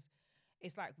know, because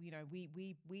it's like, you know,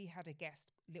 we had a guest,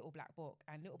 Little Black Book,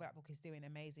 and Little Black Book is doing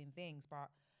amazing things, but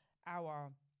our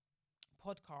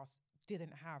podcast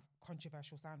didn't have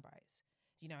controversial sound bites.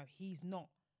 You know, he's not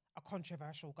a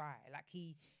controversial guy. Like,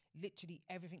 he literally,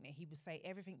 everything that he would say,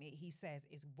 everything that he says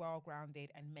is well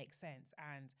grounded and makes sense,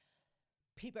 and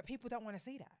people don't want to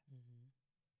see that.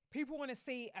 People want to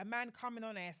see a man coming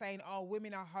on there saying, oh,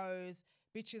 women are hoes,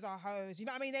 bitches are hoes. You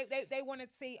know what I mean? They want to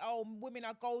see, oh, women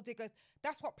are gold diggers.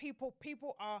 That's what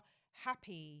people are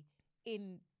happy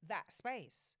in that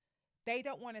space. They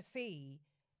don't want to see,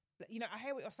 you know, I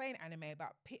hear what you're saying, Anime,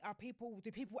 about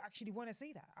do people actually want to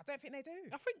see that? I don't think they do.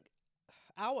 I think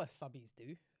our subbies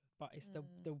do, but it's the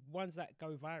ones that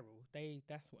go viral.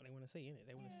 That's what they want to see, innit?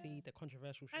 They want to see the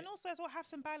controversial shit. And also as well, have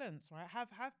some balance, right?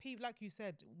 Have people, like you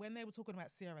said, when they were talking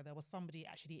about Sierra, there was somebody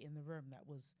actually in the room that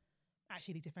was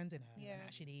actually defending her and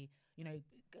actually, you know,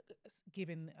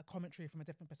 giving a commentary from a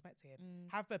different perspective.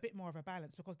 Have a bit more of a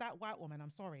balance, because that white woman, I'm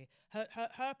sorry,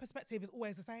 her perspective is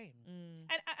always the same.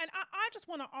 And I just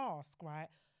want to ask, right,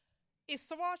 is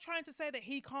Sarah trying to say that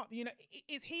he can't, you know,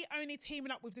 is he only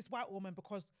teaming up with this white woman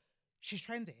because she's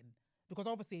trending? Because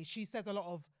obviously she says a lot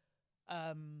of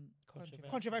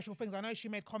controversial things. I know she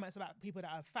made comments about people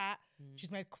that are fat.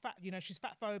 She's made fat, you know, she's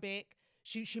fat phobic.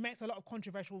 She makes a lot of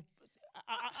controversial.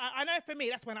 I know for me,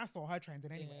 that's when I saw her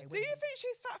trending anyway. Do you think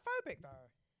she's fat phobic though?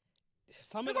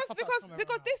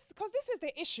 Because this is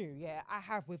the issue, I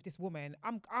have with this woman.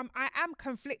 I am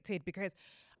conflicted, because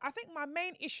I think my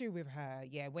main issue with her,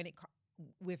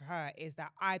 with her, is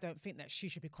that I don't think that she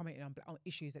should be commenting on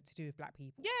issues that to do with black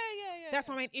people. That's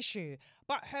my main issue.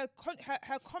 But her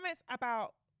comments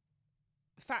about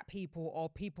fat people or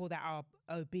people that are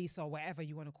obese or whatever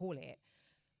you want to call it,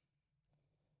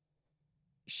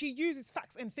 she uses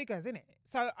facts and figures in it.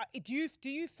 So do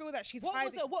you feel that she's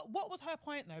hiding? What was her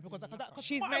point though? Because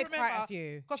she's made quite a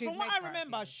few. Because from what I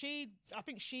remember, I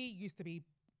think she used to be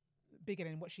bigger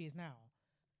than what she is now.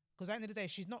 Because at the end of the day,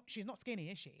 she's not skinny,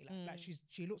 is she? Like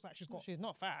she looks like she's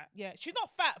not fat. Yeah, she's not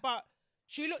fat, but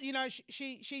she look, you know,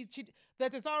 she the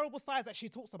desirable size that she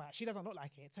talks about, she doesn't look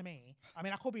like it to me. I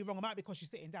mean, I could be wrong about it because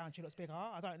she's sitting down, she looks bigger.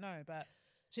 I don't know, but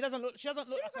she doesn't look. She looks like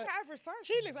an average size.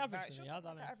 She looks average. Like, I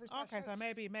don't know. Okay, so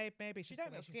maybe she's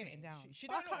don't look skinny. skinny. Down. She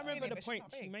I can't remember the point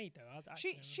she made though.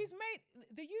 She's made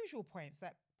the usual points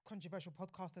that controversial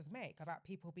podcasters make about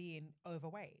people being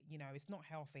overweight. You know, it's not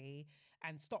healthy,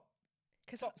 and stop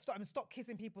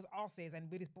kissing people's asses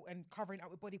and and covering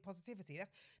up with body positivity.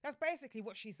 That's basically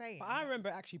what she's saying. But I remember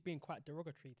actually being quite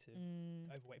derogatory to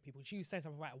overweight people. She was saying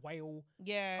something about a whale.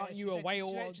 Yeah, aren't you a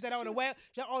whale? She said, "Oh, the whale.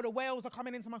 She said, oh, the whales are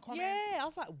coming into my comments." Yeah, I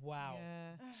was like, wow.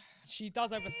 Yeah. She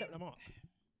does overstep the mark.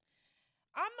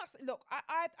 I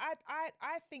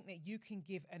think that you can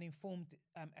give an informed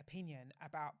opinion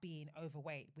about being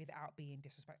overweight without being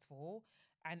disrespectful.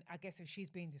 And I guess if she's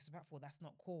being disrespectful, that's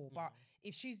not cool. But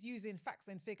if she's using facts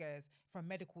and figures from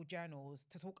medical journals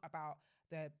to talk about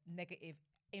the negative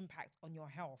impact on your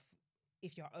health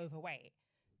if you're overweight,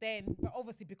 then, but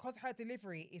obviously because her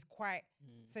delivery is quite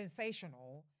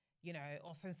sensational, you know,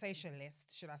 or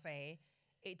sensationalist, should I say,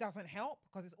 it doesn't help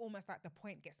because it's almost like the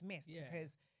point gets missed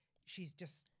because she's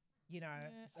just, you know,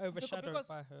 it's overshadowed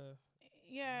by her.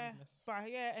 Yeah,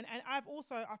 and I've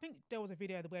also, I think there was a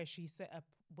video where she said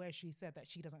that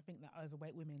she doesn't think that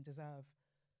overweight women deserve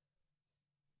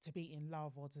to be in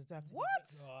love or deserve to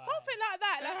something like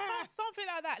that, something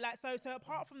like that. Like so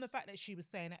apart from the fact that she was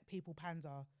saying that people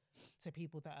pander to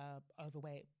people that are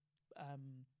overweight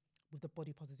with the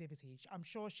body positivity, I'm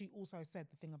sure she also said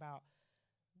the thing about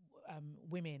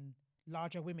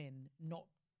larger women not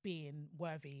being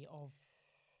worthy of.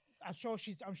 I'm sure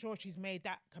she's made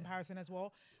that comparison as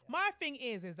well. Yeah. My thing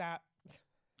is that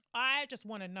I just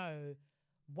want to know,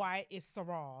 why is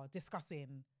Sarah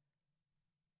discussing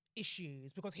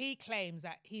issues? Because he claims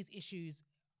that his issues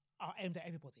are aimed at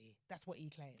everybody. That's what he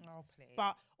claims. Oh, please.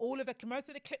 But most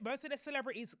of the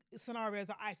celebrities scenarios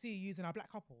that I see you using are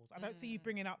black couples. I don't see you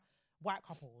bringing up white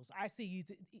couples. I see you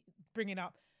bringing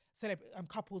up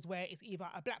couples where it's either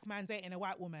a black man dating a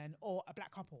white woman or a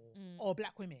black couple or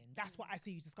black women. That's what I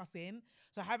see you discussing.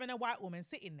 So having a white woman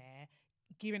sitting there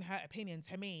giving her opinion,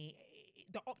 to me,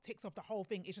 the optics of the whole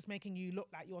thing is just making you look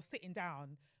like you're sitting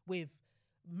down with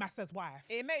Master's wife.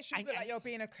 It makes you look like you're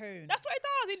being a coon. That's what it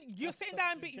does. You're sitting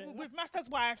down with Master's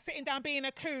wife, sitting down being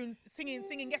a coon,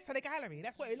 singing Yes to the Gallery.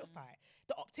 That's what it looks like.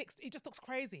 The optics, it just looks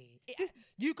crazy.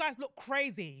 You guys look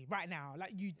crazy right now.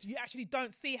 Like you actually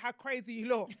don't see how crazy you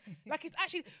look. Like it's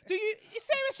actually,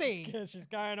 seriously? She's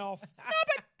going off. No,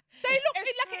 but they look like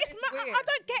it's I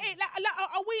don't get it. Like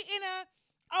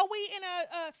are we in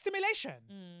a simulation?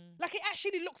 Like it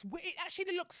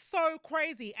actually looks so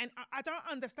crazy, and I don't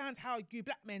understand how you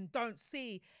black men don't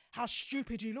see how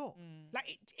stupid you look.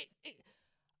 Like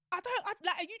are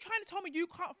you trying to tell me you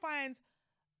can't find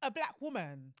a black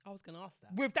woman? I was going to ask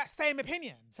that. With that same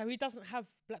opinion. So he doesn't have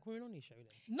black women on his show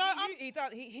then? No, he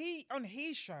does. He on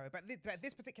his show, but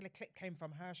this particular clip came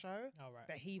from her show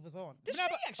that he was on. Does she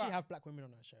actually have black women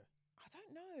on her show? I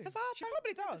don't know. Because she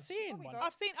probably does.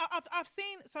 I've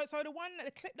seen. So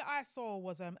the clip that I saw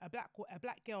was a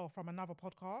black girl from another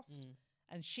podcast,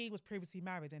 and she was previously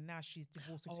married and now she's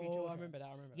divorced with 2 children. I remember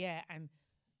that. Yeah,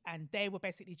 and they were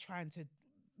basically trying to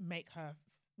make her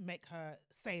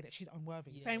say that she's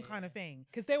unworthy. Same kind of thing.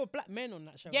 Because there were black men on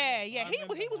that show. Yeah. He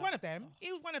was one of them.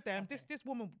 He was one of them. Okay. This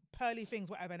woman, Pearly Things,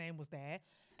 whatever her name was, there,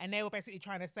 and they were basically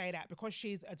trying to say that because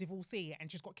she's a divorcee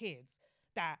and she's got kids,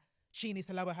 that she needs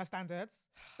to lower her standards.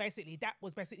 Basically, that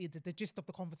was basically the gist of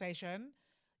the conversation,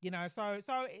 you know. So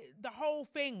the whole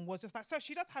thing was just like, so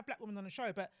she does have black women on the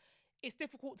show, but it's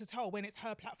difficult to tell when it's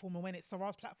her platform and when it's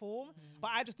Sarah's platform.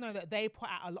 But I just know that they put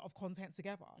out a lot of content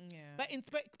together. Yeah.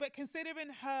 But considering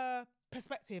her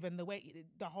perspective and the way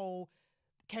the whole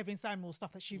Kevin Samuel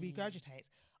stuff that she regurgitates,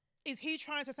 is he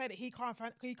trying to say that he can't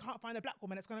find a black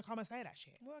woman that's going to come and say that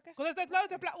shit? Well, I guess because there's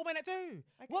loads of black women that do.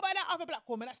 What about that other black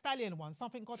woman, that Stallion one,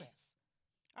 something goddess?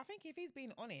 I think if he's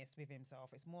being honest with himself,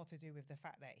 it's more to do with the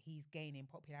fact that he's gaining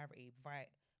popularity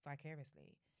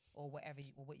vicariously, or whatever,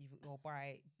 or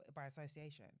by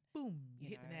association. Boom! You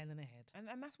hit the nail on the head.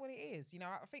 And that's what it is. You know,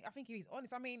 I think if he's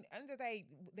honest, I mean, end of the day,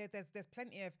 there's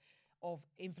plenty of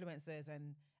influencers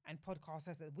and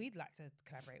podcasters that we'd like to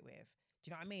collaborate with. Do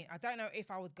you know what I mean? I don't know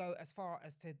if I would go as far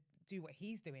as to do what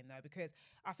he's doing though, because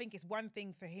I think it's one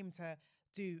thing for him to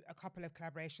do a couple of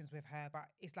collaborations with her, but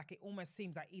it's like it almost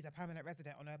seems like he's a permanent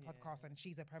resident on her podcast and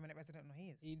she's a permanent resident on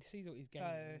his. He sees what he's getting.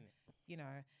 So, you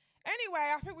know.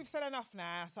 Anyway, I think we've said enough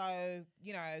now. So,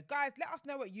 you know, guys, let us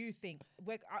know what you think.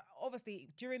 Obviously,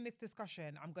 during this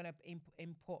discussion, I'm going to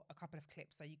input a couple of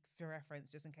clips for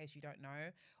reference, just in case you don't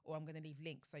know, or I'm going to leave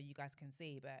links so you guys can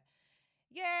see. But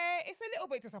yeah, it's a little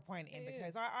bit disappointing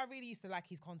because I really used to like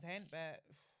his content, but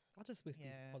I just wish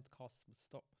these podcasts would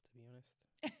stop, to be honest.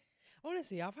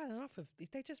 Honestly, I've had enough of this.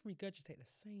 They just regurgitate the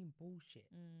same bullshit.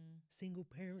 Single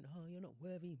parent, you're not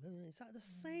worthy. It's like the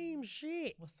same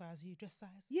shit. What size are you? Dress size?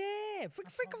 Yeah.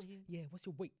 You. Yeah, what's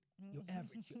your weight? Your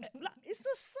average. Like, it's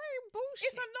the same bullshit.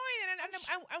 It's annoying,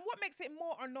 and what makes it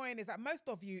more annoying is that most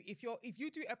of you, if you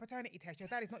do a paternity test, your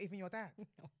dad is not even your dad.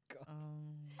 Oh, God.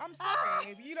 I'm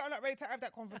sorry, you lot are not ready to have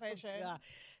that conversation. Yeah.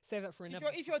 Save that for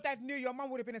another. If your dad knew, your mum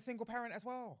would have been a single parent as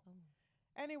well.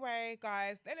 Anyway,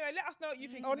 guys. Anyway, let us know what you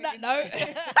think. On that note.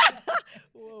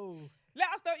 Whoa. Let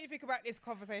us know what you think about this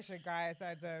conversation, guys.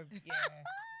 And yeah,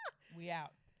 we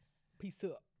out. Peace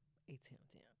up. ATM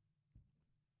down.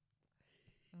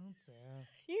 Oh dear.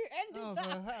 You ended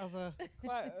that. That was a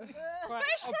Quite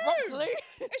it's true. abruptly.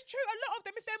 It's true. A lot of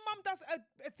them, if their mum does a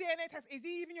DNA test, is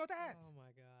he even your dad? Oh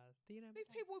my God. DNA These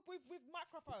people with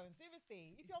microphones,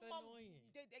 seriously. If It's your mum, annoying.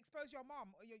 they expose your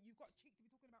mum, or you've got cheek to be